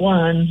plant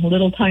one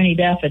little tiny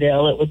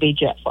daffodil, it would be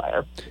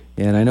Jetfire.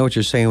 And I know what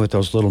you're saying with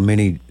those little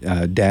mini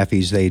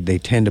daffies. They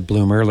tend to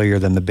bloom earlier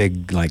than the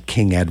big, like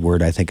King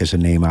Edward, I think is a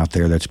name out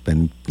there that's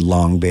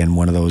long been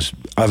one of those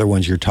other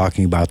ones you're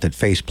talking about that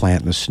face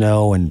plant in the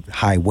snow and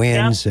high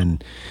winds. Yep.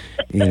 And,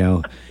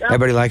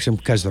 everybody likes them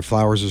because their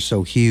flowers are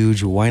so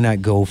huge. Why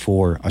not go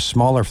for a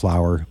smaller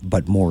flower,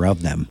 but more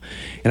of them?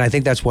 And I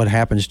think that's what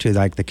happens to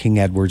like the King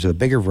Edwards or the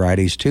bigger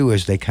varieties too,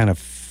 is they kind of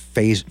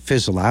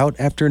fizzle out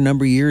after a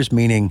number of years,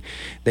 meaning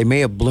they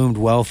may have bloomed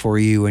well for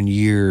you in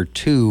year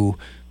 2,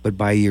 but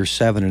by year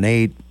 7 and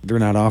 8, they're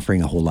not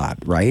offering a whole lot,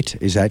 right?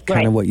 Is that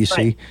kind of what you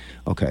see?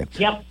 Okay.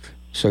 Yep.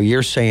 So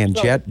you're saying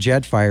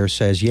Jetfire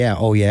says,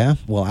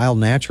 well, I'll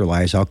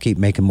naturalize. I'll keep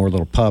making more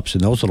little pups,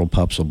 and those little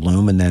pups will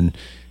bloom, and then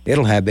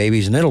it'll have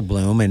babies, and it'll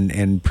bloom,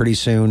 and pretty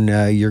soon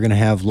you're going to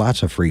have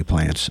lots of free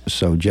plants.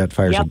 So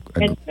Jetfire's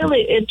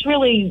it's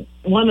really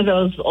one of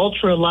those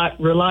ultra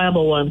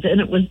reliable ones, and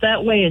it was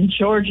that way in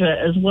Georgia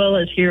as well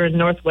as here in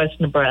northwest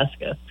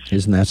Nebraska.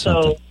 Isn't that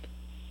something? So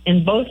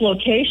in both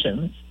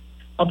locations,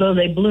 although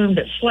they bloomed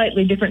at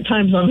slightly different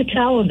times on the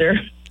calendar,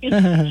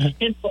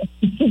 in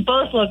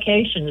both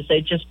locations,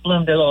 they just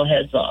bloomed their little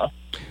heads off.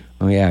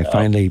 Oh, yeah, I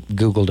finally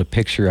Googled a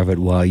picture of it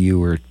while you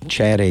were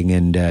chatting,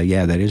 and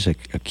that is a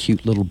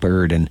cute little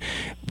bird. And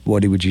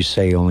what would you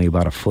say, only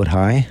about a foot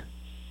high?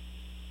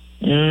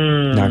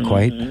 Not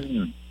quite?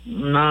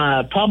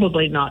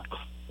 Probably not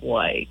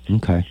quite.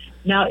 Okay.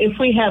 Now, if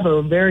we have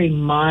a very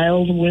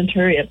mild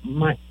winter, it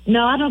might...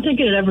 No, I don't think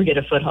it'd ever get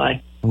a foot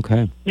high.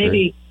 Okay.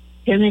 Maybe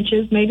 10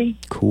 inches, maybe.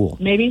 Cool.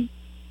 Maybe.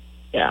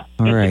 Yeah.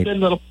 All right. A good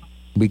little...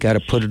 We got to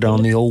put it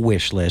on the old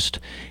wish list.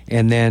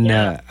 And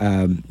then,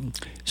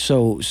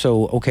 so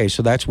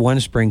that's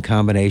one spring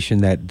combination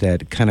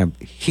that kind of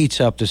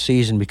heats up the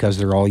season because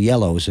they're all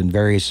yellows and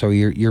various. So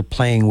you're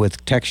playing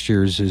with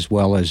textures as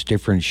well as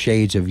different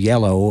shades of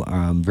yellow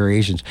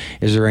variations.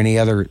 Is there any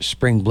other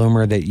spring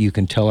bloomer that you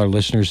can tell our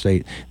listeners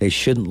they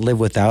shouldn't live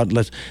without?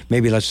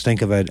 Let's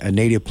think of a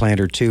native plant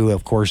or two.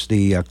 Of course,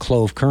 the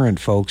clove currant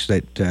folks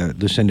that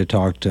Lucinda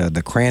talked,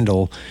 the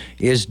crandall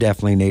is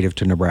definitely native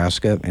to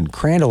Nebraska. And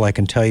crandall, I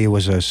can tell you,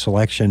 was a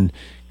selection,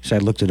 because I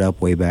looked it up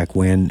way back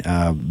when,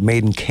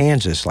 made in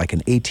Kansas, like in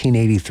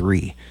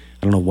 1883.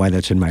 I don't know why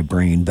that's in my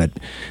brain, but...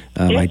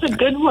 it's a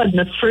good one.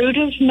 The fruit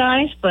is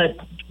nice, but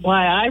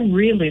why I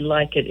really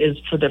like it is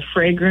for the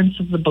fragrance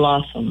of the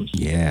blossoms.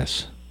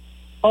 Yes.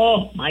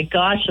 Oh, my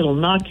gosh, it'll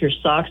knock your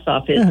socks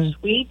off. It's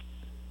sweet,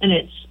 and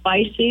it's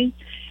spicy,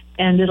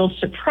 and it'll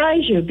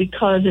surprise you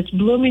because it's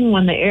blooming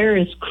when the air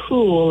is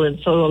cool, and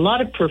so a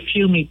lot of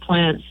perfumey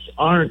plants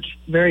aren't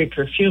very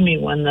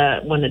perfumey when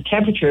the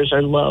temperatures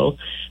are low.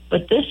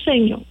 But this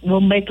thing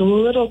will make a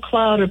little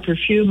cloud of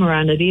perfume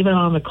around it, even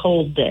on a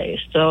cold day.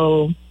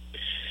 So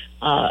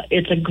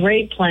it's a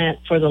great plant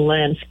for the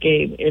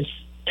landscape. It's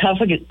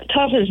tough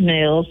as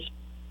nails.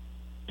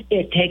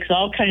 It takes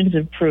all kinds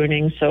of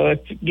pruning, so if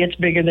it gets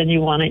bigger than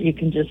you want it, you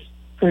can just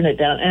prune it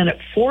down. And it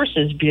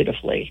forces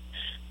beautifully.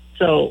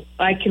 So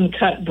I can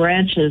cut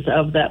branches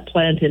of that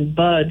plant in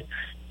bud,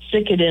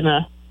 stick it in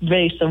a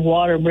vase of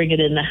water, bring it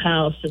in the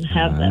house, and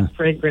have that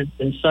fragrance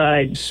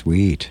inside.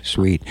 Sweet.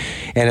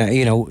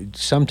 And,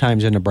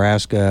 sometimes in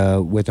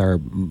Nebraska with our,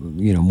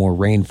 more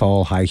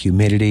rainfall, high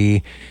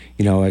humidity,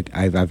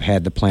 I've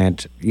had the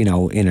plant, in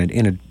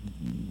a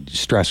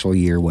stressful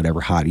year,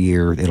 whatever, hot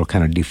year, it'll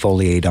kind of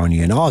defoliate on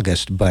you in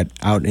August. But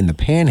out in the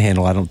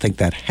Panhandle, I don't think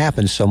that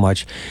happens so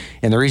much.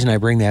 And the reason I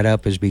bring that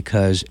up is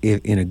because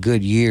in a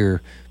good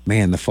year,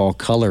 man, the fall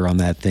color on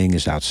that thing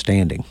is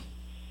outstanding.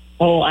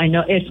 Oh, I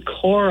know. It's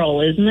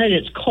coral, isn't it?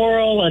 It's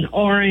coral and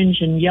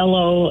orange and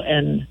yellow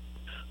and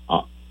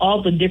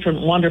all the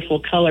different wonderful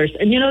colors.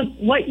 And,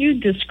 what you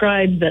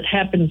described that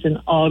happens in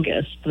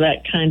August,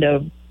 that kind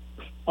of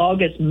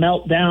August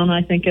meltdown,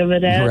 I think of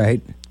it as.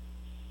 Right.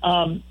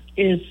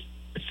 Is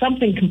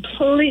something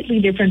completely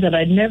different that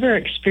I'd never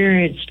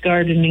experienced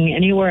gardening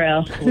anywhere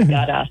else when we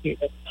got out here.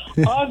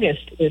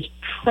 August is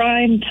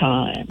prime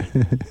time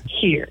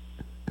here.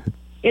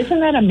 Isn't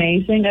that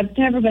amazing? I've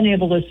never been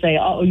able to say,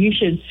 oh, you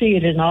should see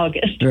it in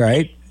August.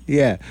 Right.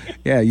 Yeah.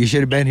 You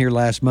should have been here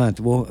last month.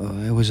 Well,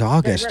 it was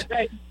August.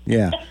 Right.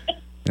 Yeah.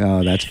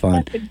 Oh, that's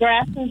fun. But the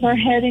grasses are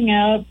heading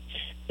out.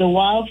 The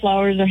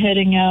wildflowers are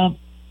heading out.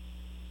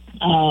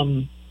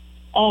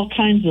 All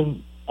kinds of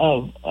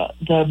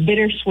the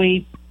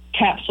bittersweet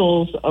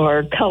capsules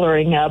are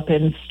coloring up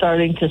and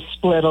starting to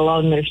split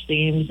along their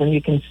seams, and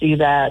you can see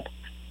that.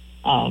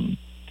 And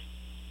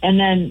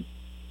then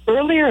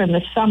earlier in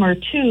the summer,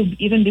 too,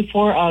 even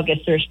before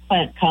August, there's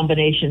plant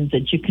combinations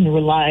that you can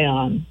rely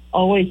on.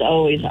 Always.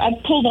 I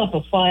pulled up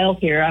a file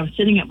here. I'm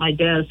sitting at my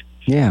desk.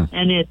 Yeah.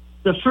 And it's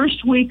the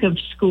first week of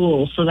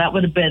school, so that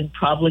would have been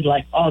probably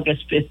like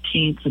August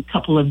 15th, a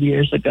couple of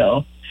years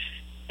ago.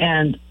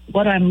 And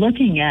what I'm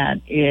looking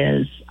at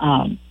is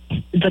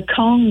the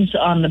cones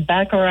on the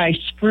Baccarat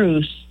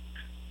spruce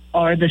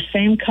are the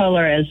same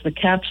color as the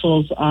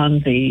capsules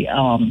on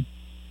the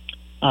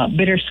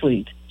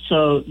bittersweet.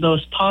 So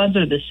those pods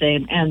are the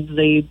same. And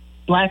the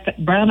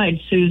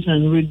brown-eyed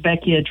Susan,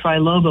 Rudbeckia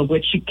triloba,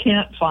 which you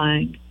can't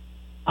find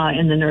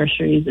in the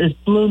nurseries, is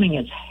blooming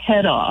its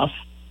head off.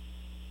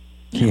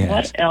 Yes.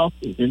 What else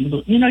is in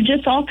bloom?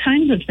 Just all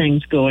kinds of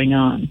things going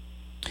on.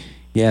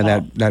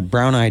 Yeah, that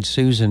brown-eyed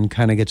Susan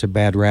kind of gets a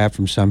bad rap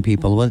from some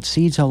people. Well, it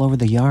seeds all over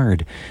the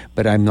yard.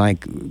 But I'm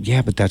like,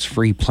 yeah, but that's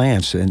free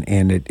plants.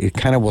 And it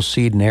kind of will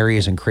seed in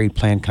areas and create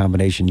plant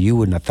combination you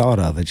wouldn't have thought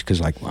of. It's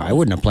because, well, I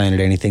wouldn't have planted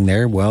anything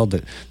there. Well,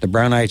 the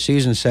brown-eyed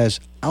Susan says,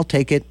 I'll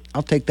take it.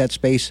 I'll take that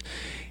space.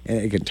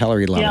 And you can tell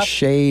her a lot of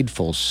shade,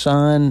 full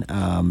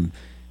sun.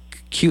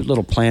 Cute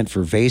little plant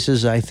for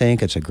vases, I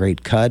think. It's a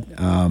great cut.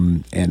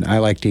 And I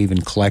like to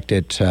even collect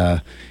it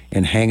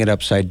and hang it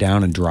upside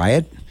down and dry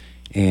it.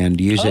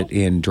 And use it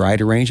in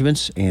dried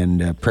arrangements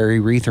and prairie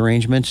wreath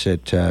arrangements.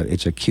 It's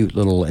a cute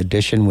little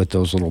addition with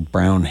those little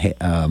brown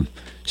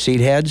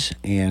seed heads.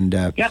 And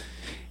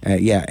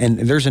and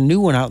there's a new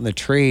one out in the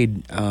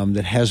trade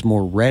that has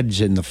more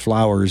reds in the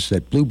flowers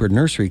that Bluebird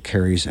Nursery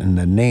carries, and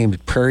the name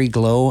Prairie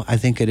Glow, I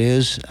think it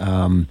is. I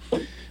don't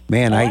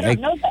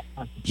know that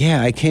one.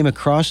 Yeah, I came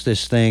across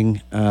this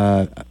thing.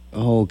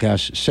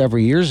 Several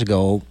years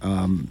ago.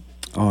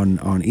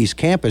 On East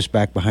Campus,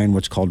 back behind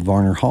what's called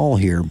Varner Hall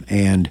here.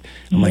 And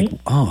I'm like,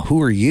 oh,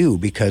 who are you?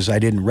 Because I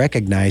didn't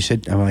recognize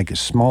it. I'm like a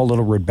small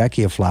little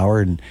Rudbeckia flower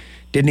and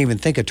didn't even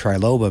think of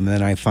trilobum. And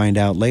then I find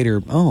out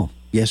later, oh,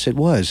 yes, it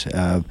was.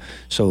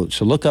 So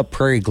look up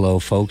Prairie Glow,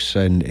 folks,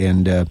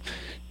 and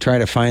try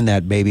to find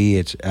that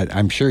baby.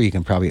 I'm sure you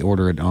can probably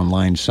order it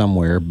online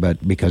somewhere,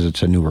 but because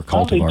it's a newer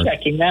cultivar. I'll be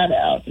checking that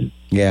out.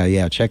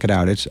 Yeah, check it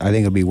out. I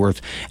think it'll be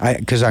worth.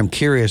 Because I'm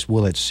curious,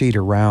 will it seed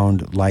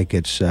around like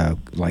it's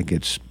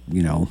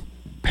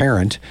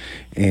parent,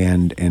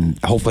 and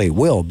hopefully it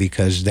will,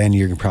 because then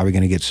you're probably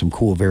going to get some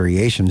cool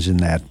variations in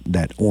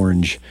that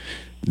orange,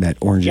 that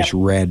orangish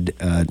red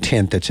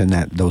tint that's in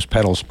those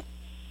petals.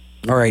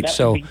 All right,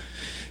 So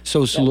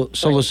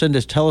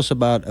Lucinda, tell us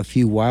about a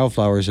few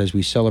wildflowers as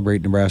we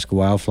celebrate Nebraska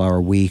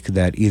Wildflower Week,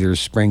 that either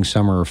spring,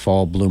 summer, or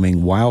fall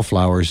blooming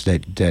wildflowers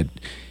that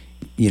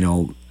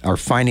are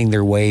finding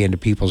their way into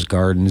people's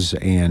gardens,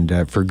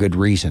 and for good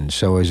reason.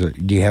 So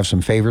do you have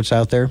some favorites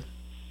out there?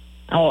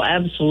 Oh,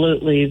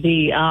 absolutely.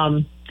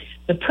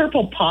 The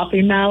purple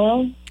poppy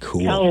mallow,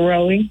 cool.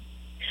 Caloroi.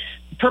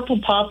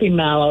 Purple poppy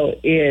mallow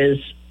is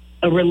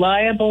a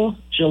reliable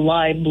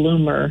July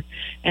bloomer,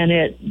 and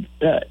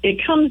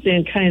it comes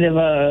in kind of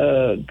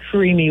a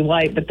creamy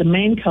white, but the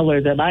main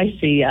color that I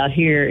see out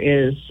here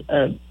is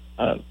a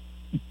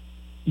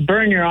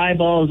burn your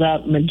eyeballs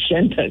out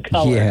magenta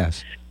color.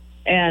 Yes.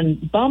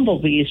 And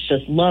bumblebees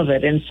just love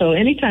it. And so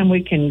anytime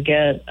we can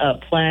get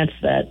plants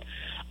that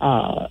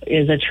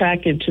is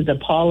attractive to the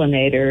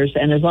pollinators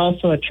and is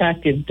also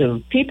attractive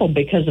to people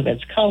because of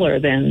its color,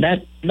 then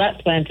that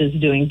plant is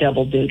doing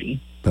double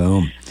duty.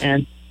 Boom.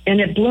 And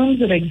it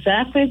blooms at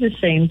exactly the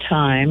same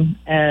time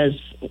as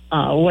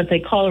what they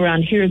call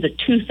around here the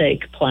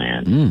toothache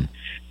plant,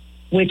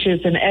 which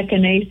is an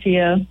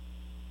Echinacea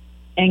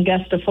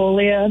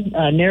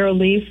angustifolia, narrow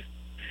leaf,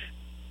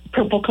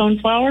 purple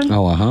coneflower.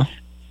 Oh, uh-huh.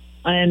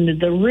 And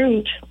the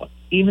root,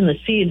 even the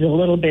seeds a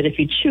little bit, if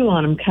you chew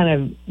on them,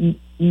 kind of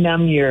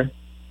numb your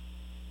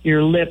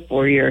lip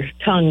or your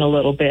tongue a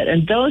little bit.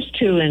 And those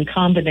two in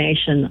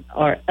combination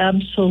are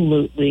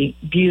absolutely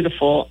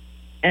beautiful.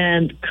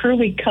 And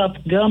curly cup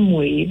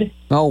gumweed.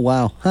 Oh,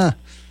 wow. Huh.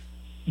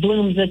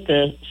 blooms at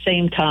the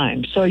same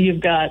time. So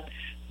you've got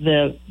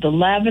the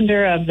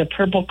lavender of the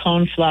purple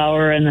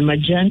coneflower and the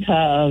magenta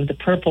of the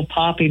purple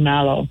poppy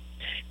mallow,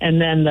 and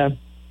then the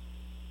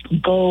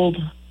gold,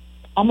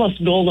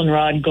 almost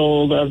goldenrod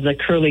gold of the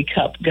curly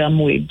cup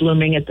gumweed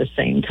blooming at the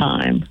same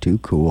time. Too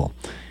cool.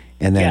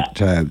 And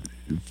that,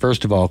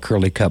 first of all,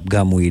 curly cup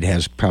gumweed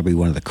has probably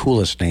one of the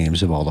coolest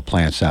names of all the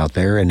plants out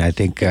there. And I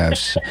think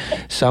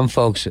some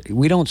folks,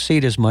 we don't see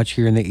it as much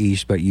here in the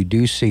East, but you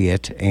do see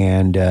it.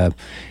 And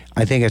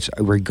I think it's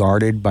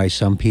regarded by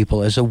some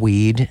people as a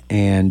weed.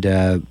 And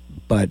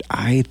but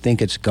I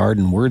think it's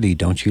garden worthy,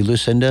 don't you,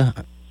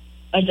 Lucinda?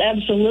 It's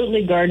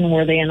absolutely garden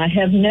worthy, and I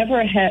have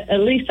never had, at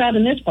least out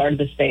in this part of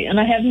the state, and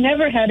I have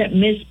never had it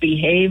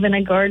misbehave in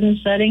a garden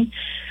setting.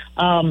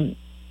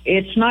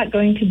 It's not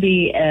going to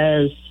be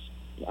as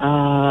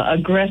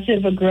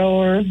aggressive a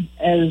grower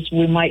as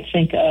we might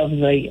think of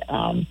the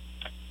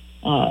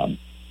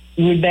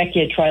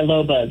Rudbeckia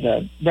triloba,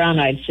 the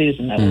brown-eyed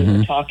Susan that we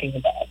were talking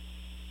about,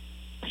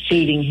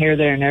 seeding here,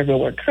 there, and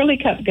everywhere. Curly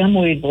cup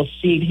gumweed will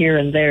seed here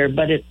and there,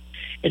 but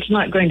it's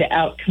not going to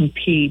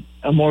outcompete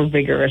a more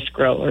vigorous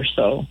grower.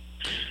 So,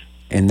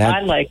 and that,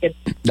 I like it.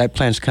 That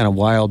plant's kind of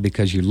wild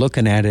because you're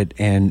looking at it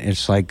and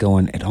it's like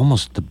going, it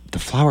almost the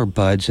flower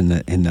buds in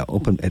the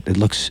open, it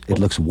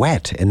looks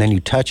wet, and then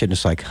you touch it and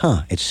it's like,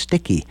 it's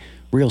sticky,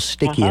 real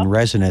sticky and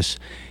resinous.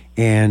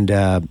 And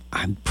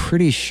I'm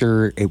pretty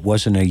sure it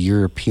wasn't a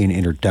European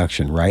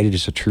introduction, right? It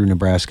is a true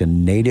Nebraska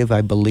native,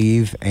 I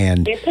believe.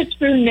 And it's a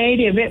true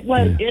native. It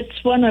was. Yeah.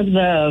 It's one of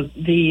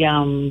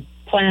the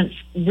plants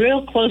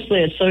real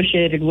closely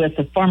associated with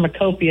the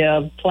pharmacopoeia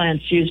of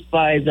plants used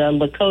by the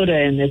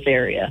Lakota in this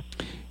area.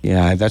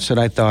 Yeah, that's what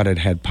I thought. It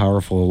had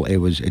powerful.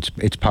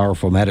 It's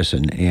powerful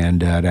medicine,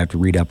 and I'd have to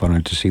read up on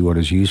it to see what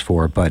it's used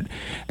for. But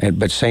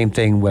same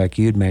thing, like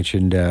you'd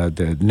mentioned,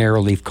 the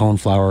narrow leaf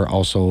coneflower,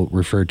 also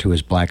referred to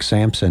as Black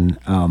Samson.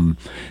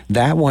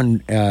 That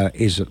one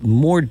is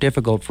more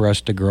difficult for us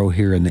to grow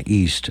here in the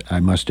East, I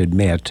must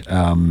admit.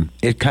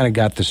 It kind of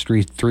got the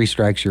three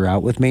strikes you're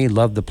out with me.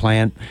 Love the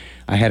plant.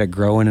 I had it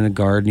growing in a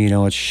garden.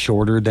 It's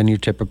shorter than your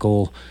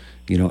typical,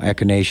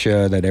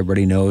 echinacea that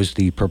everybody knows,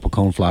 the purple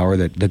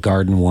coneflower, the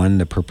garden one,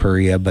 the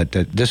purpurea. But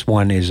this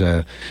one is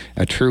a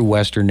true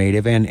Western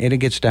native, and it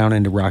gets down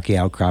into rocky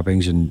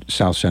outcroppings in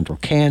south central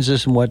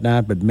Kansas and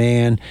whatnot. But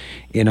man,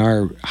 in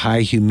our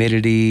high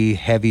humidity,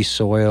 heavy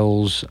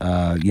soils,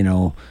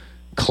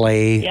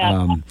 clay.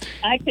 Yeah,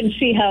 I can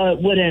see how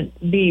it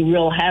wouldn't be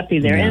real happy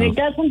there. No. And it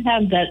doesn't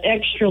have that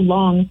extra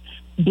long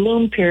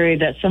bloom period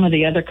that some of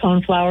the other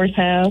coneflowers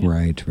have.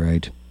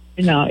 Right.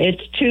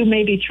 It's 2,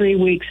 maybe 3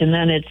 weeks, and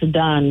then it's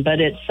done. But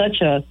it's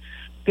such a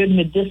good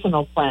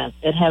medicinal plant.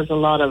 It has a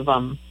lot of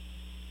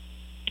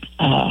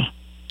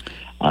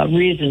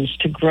reasons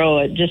to grow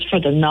it, just for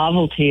the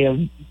novelty of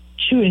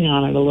chewing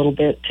on it a little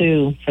bit,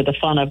 too, for the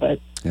fun of it.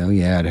 Oh,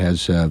 yeah, it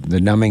has the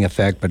numbing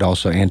effect, but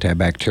also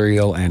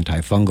antibacterial,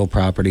 antifungal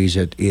properties.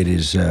 It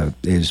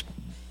is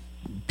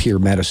pure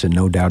medicine,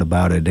 no doubt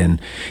about it. And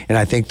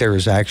I think there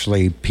is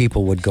actually,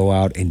 people would go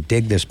out and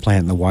dig this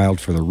plant in the wild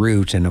for the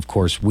root, and of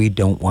course we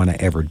don't want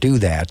to ever do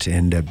that.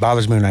 And it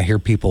bothers me when I hear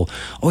people,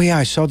 oh yeah,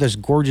 I saw this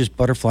gorgeous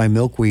butterfly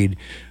milkweed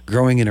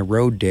growing in a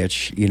road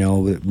ditch,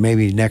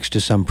 maybe next to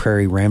some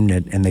prairie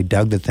remnant, and they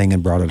dug the thing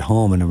and brought it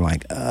home, and I'm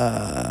like,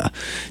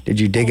 did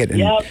you dig it? And,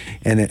 yep.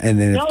 and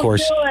then of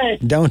course,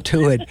 don't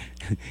do it.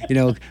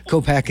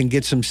 Go back and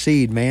get some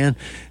seed, man.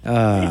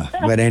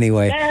 But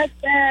anyway.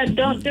 Bad.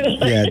 Don't do it.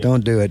 Yeah,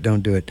 don't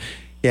do it.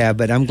 Yeah,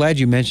 but I'm glad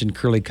you mentioned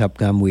curly cup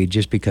gumweed,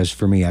 just because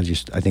for me, I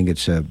think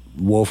it's a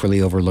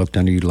woefully overlooked,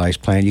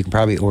 underutilized plant. You can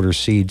probably order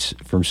seeds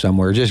from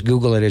somewhere. Just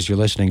Google it as you're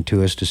listening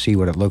to us to see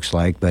what it looks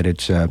like. But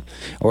it's,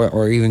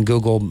 or even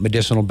Google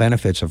medicinal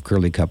benefits of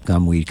curly cup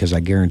gumweed, because I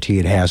guarantee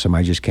it has them.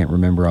 I just can't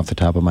remember off the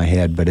top of my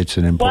head, but it's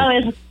an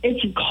important. Well,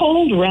 it's a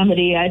cold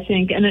remedy, I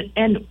think,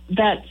 and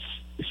that's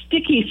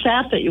sticky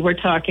sap that you were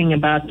talking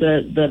about,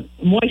 the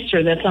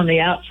moisture that's on the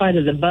outside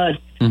of the bud,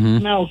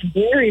 smells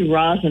very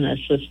rosinous.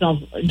 It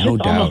smells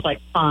almost like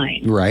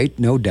pine. Right,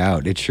 no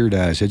doubt. It sure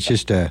does. It's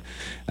just a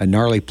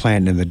gnarly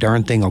plant, and the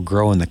darn thing will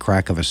grow in the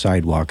crack of a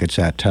sidewalk. It's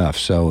that tough.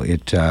 So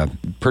it's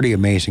pretty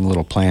amazing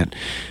little plant.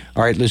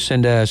 All right,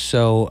 Lucinda,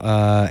 so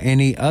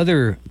any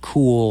other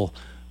cool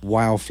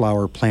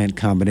wildflower plant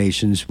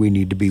combinations we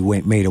need to be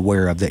made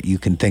aware of that you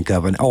can think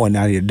of? And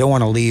I don't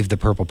want to leave the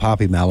purple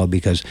poppy mallow,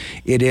 because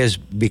it is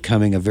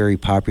becoming a very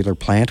popular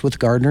plant with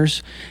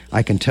gardeners.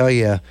 I can tell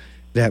you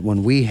that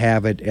when we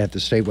have it at the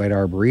statewide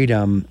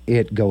arboretum,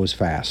 it goes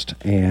fast,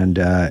 and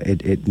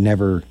it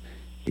never,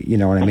 you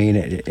know what I mean?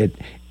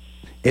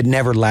 It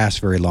never lasts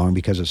very long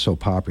because it's so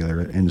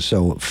popular. And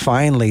so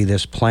finally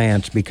this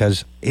plant,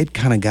 because it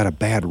kind of got a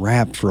bad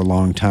rap for a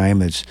long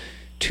time, it's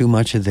too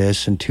much of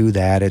this and too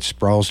that. It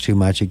sprawls too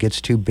much. It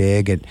gets too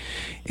big.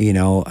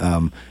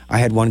 I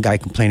had one guy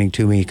complaining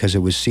to me because it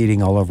was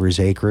seeding all over his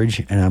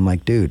acreage, and I'm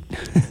like, dude,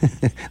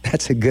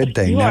 that's a good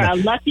thing. You are a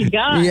lucky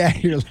guy. Yeah,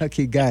 you're a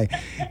lucky guy,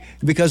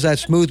 because that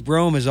smooth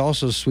brome is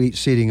also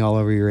seeding all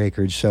over your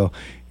acreage. So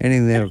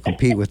anything that'll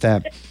compete with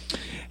that.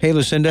 Hey,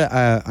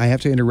 Lucinda, I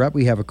have to interrupt.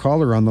 We have a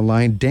caller on the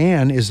line.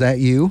 Dan, is that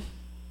you?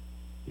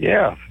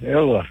 Yeah,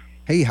 Ella.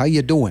 Hey, how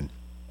you doing?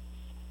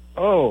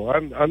 Oh,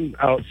 I'm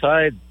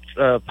outside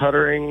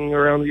puttering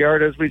around the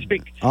yard as we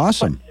speak.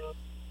 Awesome.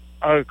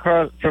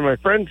 Across from my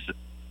friend's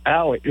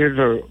alley, there's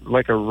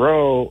a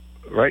row,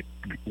 right,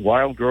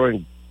 wild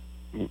growing.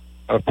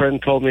 A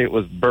friend told me it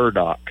was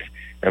burdock,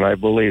 and I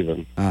believe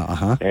him.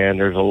 And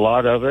there's a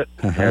lot of it,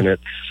 and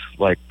it's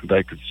like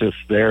it's just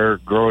there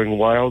growing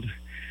wild.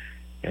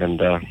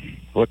 And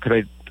what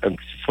could I'm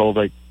told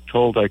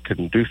I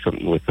couldn't do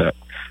something with that.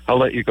 I'll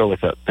let you go with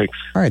that. Thanks.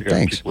 All right,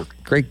 thanks.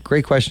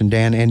 Great question,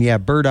 Dan. And yeah,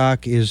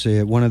 burdock is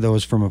one of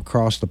those from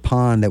across the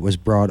pond that was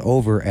brought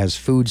over as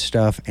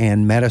foodstuff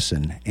and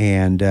medicine,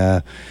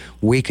 and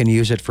we can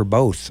use it for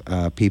both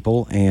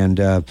people.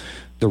 And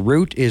the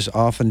root is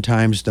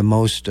oftentimes the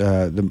most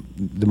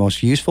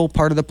useful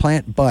part of the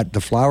plant, but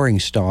the flowering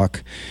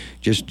stalk,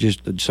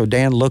 just so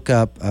Dan, look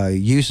up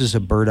uses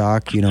of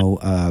burdock.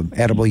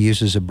 Edible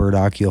uses of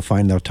burdock. You'll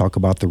find they'll talk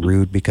about the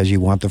root because you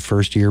want the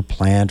first year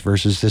plant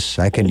versus the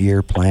second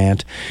year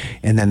plant,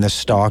 and then the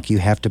stalk you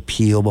have to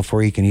peel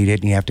before you can eat it,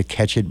 and you have to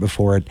catch it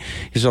before it.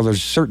 So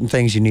there's certain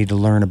things you need to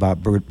learn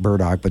about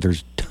burdock, but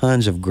there's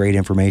tons of great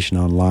information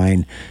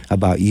online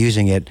about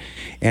using it.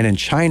 And in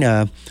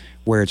China,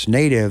 where it's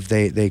native,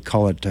 they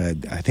call it,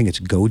 I think it's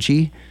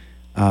goji,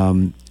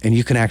 and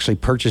you can actually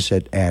purchase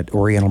it at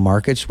Oriental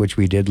markets, which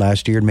we did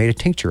last year, and made a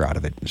tincture out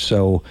of it.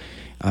 So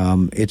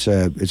it's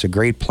a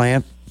great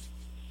plant,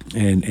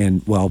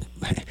 and well,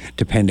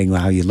 depending on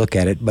how you look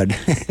at it, but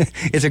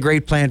it's a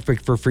great plant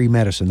for free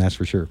medicine, that's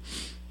for sure.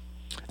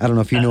 I don't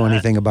know if you know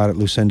anything about it,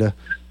 Lucinda.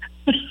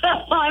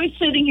 I'm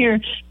sitting here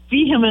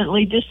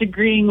vehemently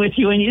disagreeing with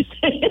you when you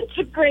say it's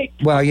a great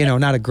plant. Well,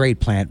 not a great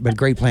plant, but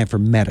great plant for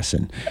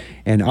medicine.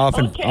 And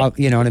often,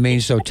 you know what I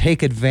mean? So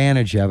take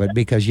advantage of it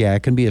because, yeah,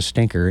 it can be a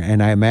stinker.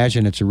 And I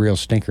imagine it's a real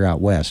stinker out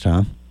west,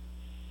 huh?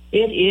 It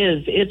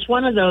is. It's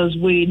one of those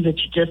weeds that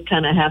you just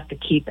kind of have to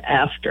keep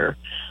after.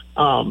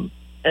 And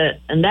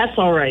that's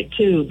all right,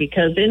 too,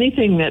 because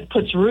anything that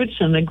puts roots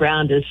in the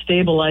ground is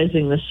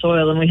stabilizing the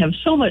soil. And we have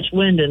so much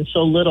wind and so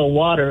little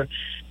water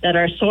that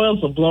our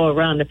soils will blow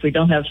around if we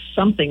don't have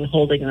something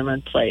holding them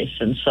in place.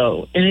 And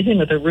so anything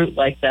with a root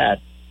like that,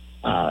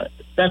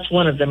 that's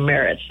one of the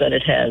merits that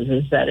it has,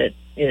 is that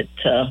it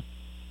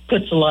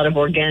puts a lot of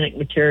organic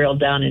material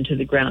down into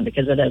the ground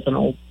because it has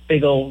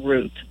big old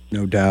root.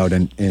 No doubt.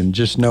 And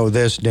just know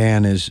this,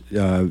 Dan, is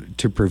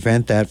to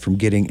prevent that from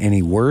getting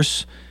any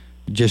worse,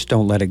 just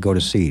don't let it go to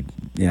seed.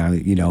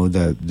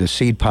 The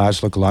seed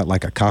pods look a lot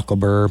like a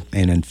cocklebur.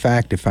 And in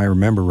fact, if I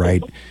remember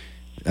right,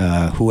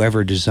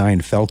 whoever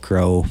designed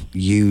Velcro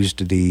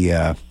used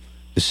the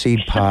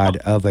seed pod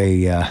of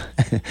a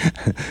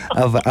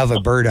of a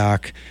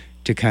burdock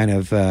to kind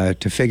of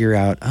to figure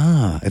out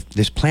if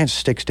this plant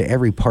sticks to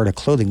every part of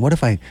clothing, what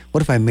if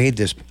I made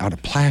this out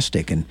of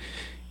plastic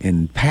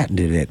and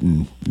patented it,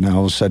 and now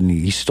all of a sudden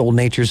he stole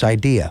nature's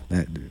idea.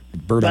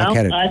 Burdock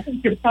had it. I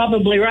think you're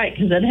probably right,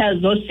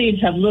 because those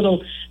seeds have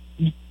little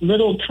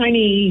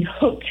tiny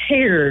hooked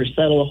hairs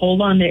that'll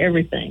hold on to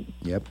everything.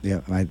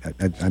 Yep.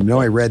 I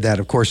know I read that.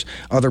 Of course,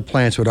 other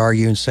plants would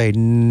argue and say,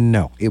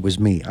 no, it was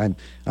me.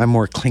 I'm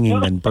more clinging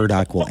than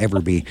burdock will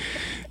ever be.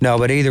 No,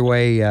 but either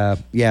way,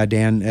 yeah,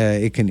 Dan,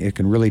 it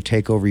can really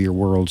take over your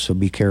world, so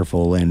be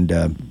careful. And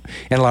a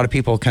lot of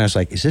people kind of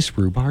like, is this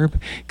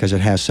rhubarb? Because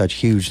it has such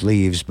huge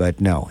leaves, but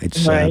no,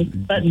 it's right,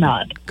 but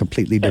not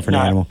completely different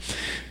animal.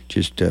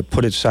 Just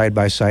put it side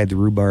by side, the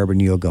rhubarb,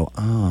 and you'll go,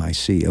 I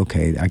see.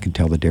 Okay, I can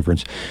tell the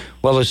difference.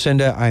 Well,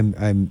 Lucinda,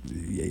 I'm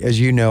as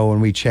you know,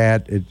 when we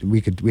chat,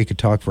 we could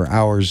talk for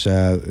hours,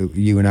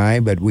 you and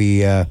I, but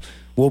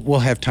we'll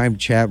have time to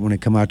chat when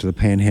it come out to the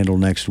Panhandle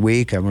next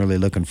week. I'm really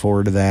looking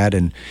forward to that.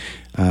 And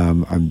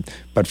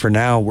but for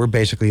now, we're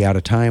basically out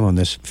of time on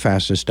this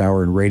fastest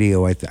hour in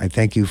radio. I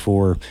thank you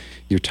for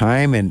your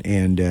time and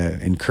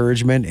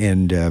encouragement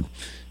and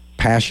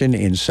passion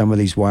in some of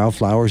these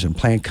wildflowers and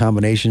plant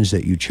combinations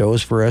that you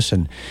chose for us.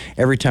 And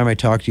every time I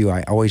talk to you,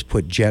 I always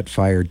put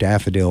Jetfire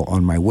daffodil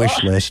on my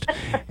wish list.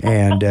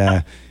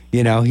 And,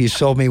 you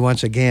sold me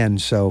once again.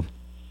 So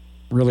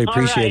really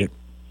appreciate it.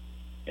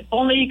 If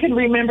only you can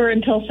remember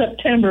until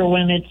September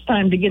when it's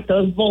time to get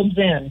those bulbs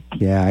in.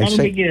 Yeah,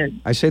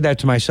 I say that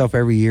to myself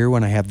every year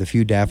when I have the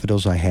few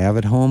daffodils I have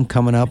at home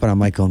coming up. And I'm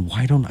like going,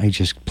 why don't I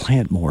just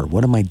plant more?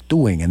 What am I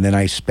doing? And then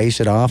I space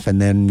it off,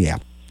 and then,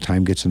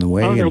 time gets in the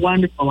way. Oh, they're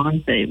wonderful,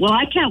 aren't they? Well,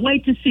 I can't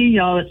wait to see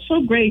y'all. It's so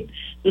great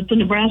that the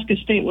Nebraska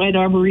Statewide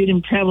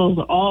Arboretum travels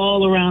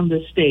all around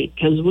the state,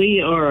 because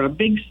we are a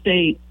big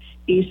state,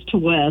 east to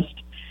west,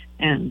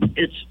 and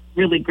it's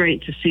really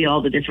great to see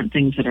all the different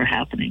things that are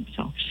happening.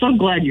 So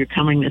glad you're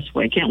coming this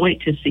way. Can't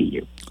wait to see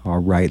you. All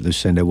right,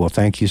 Lucinda. Well,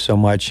 thank you so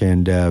much,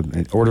 and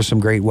order some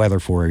great weather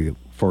for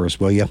us,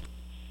 will you?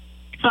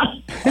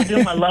 I'll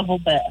do my level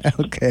best.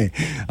 Okay.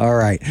 All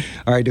right,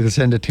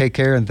 Lucinda, take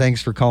care, and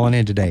thanks for calling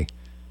in today.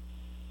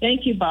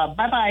 Thank you, Bob.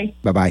 Bye-bye.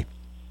 Bye-bye.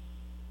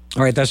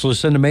 All right, that's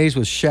Lucinda Mays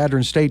with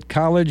Chadron State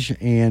College,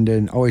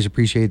 and always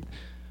appreciate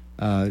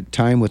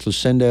time with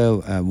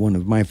Lucinda, one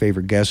of my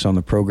favorite guests on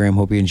the program.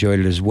 Hope you enjoyed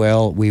it as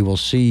well. We will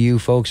see you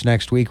folks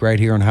next week right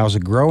here on How's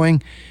It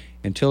Growing.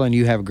 Until then,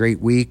 you have a great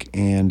week,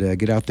 and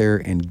get out there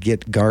and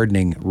get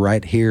gardening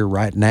right here,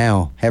 right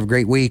now. Have a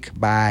great week.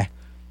 Bye.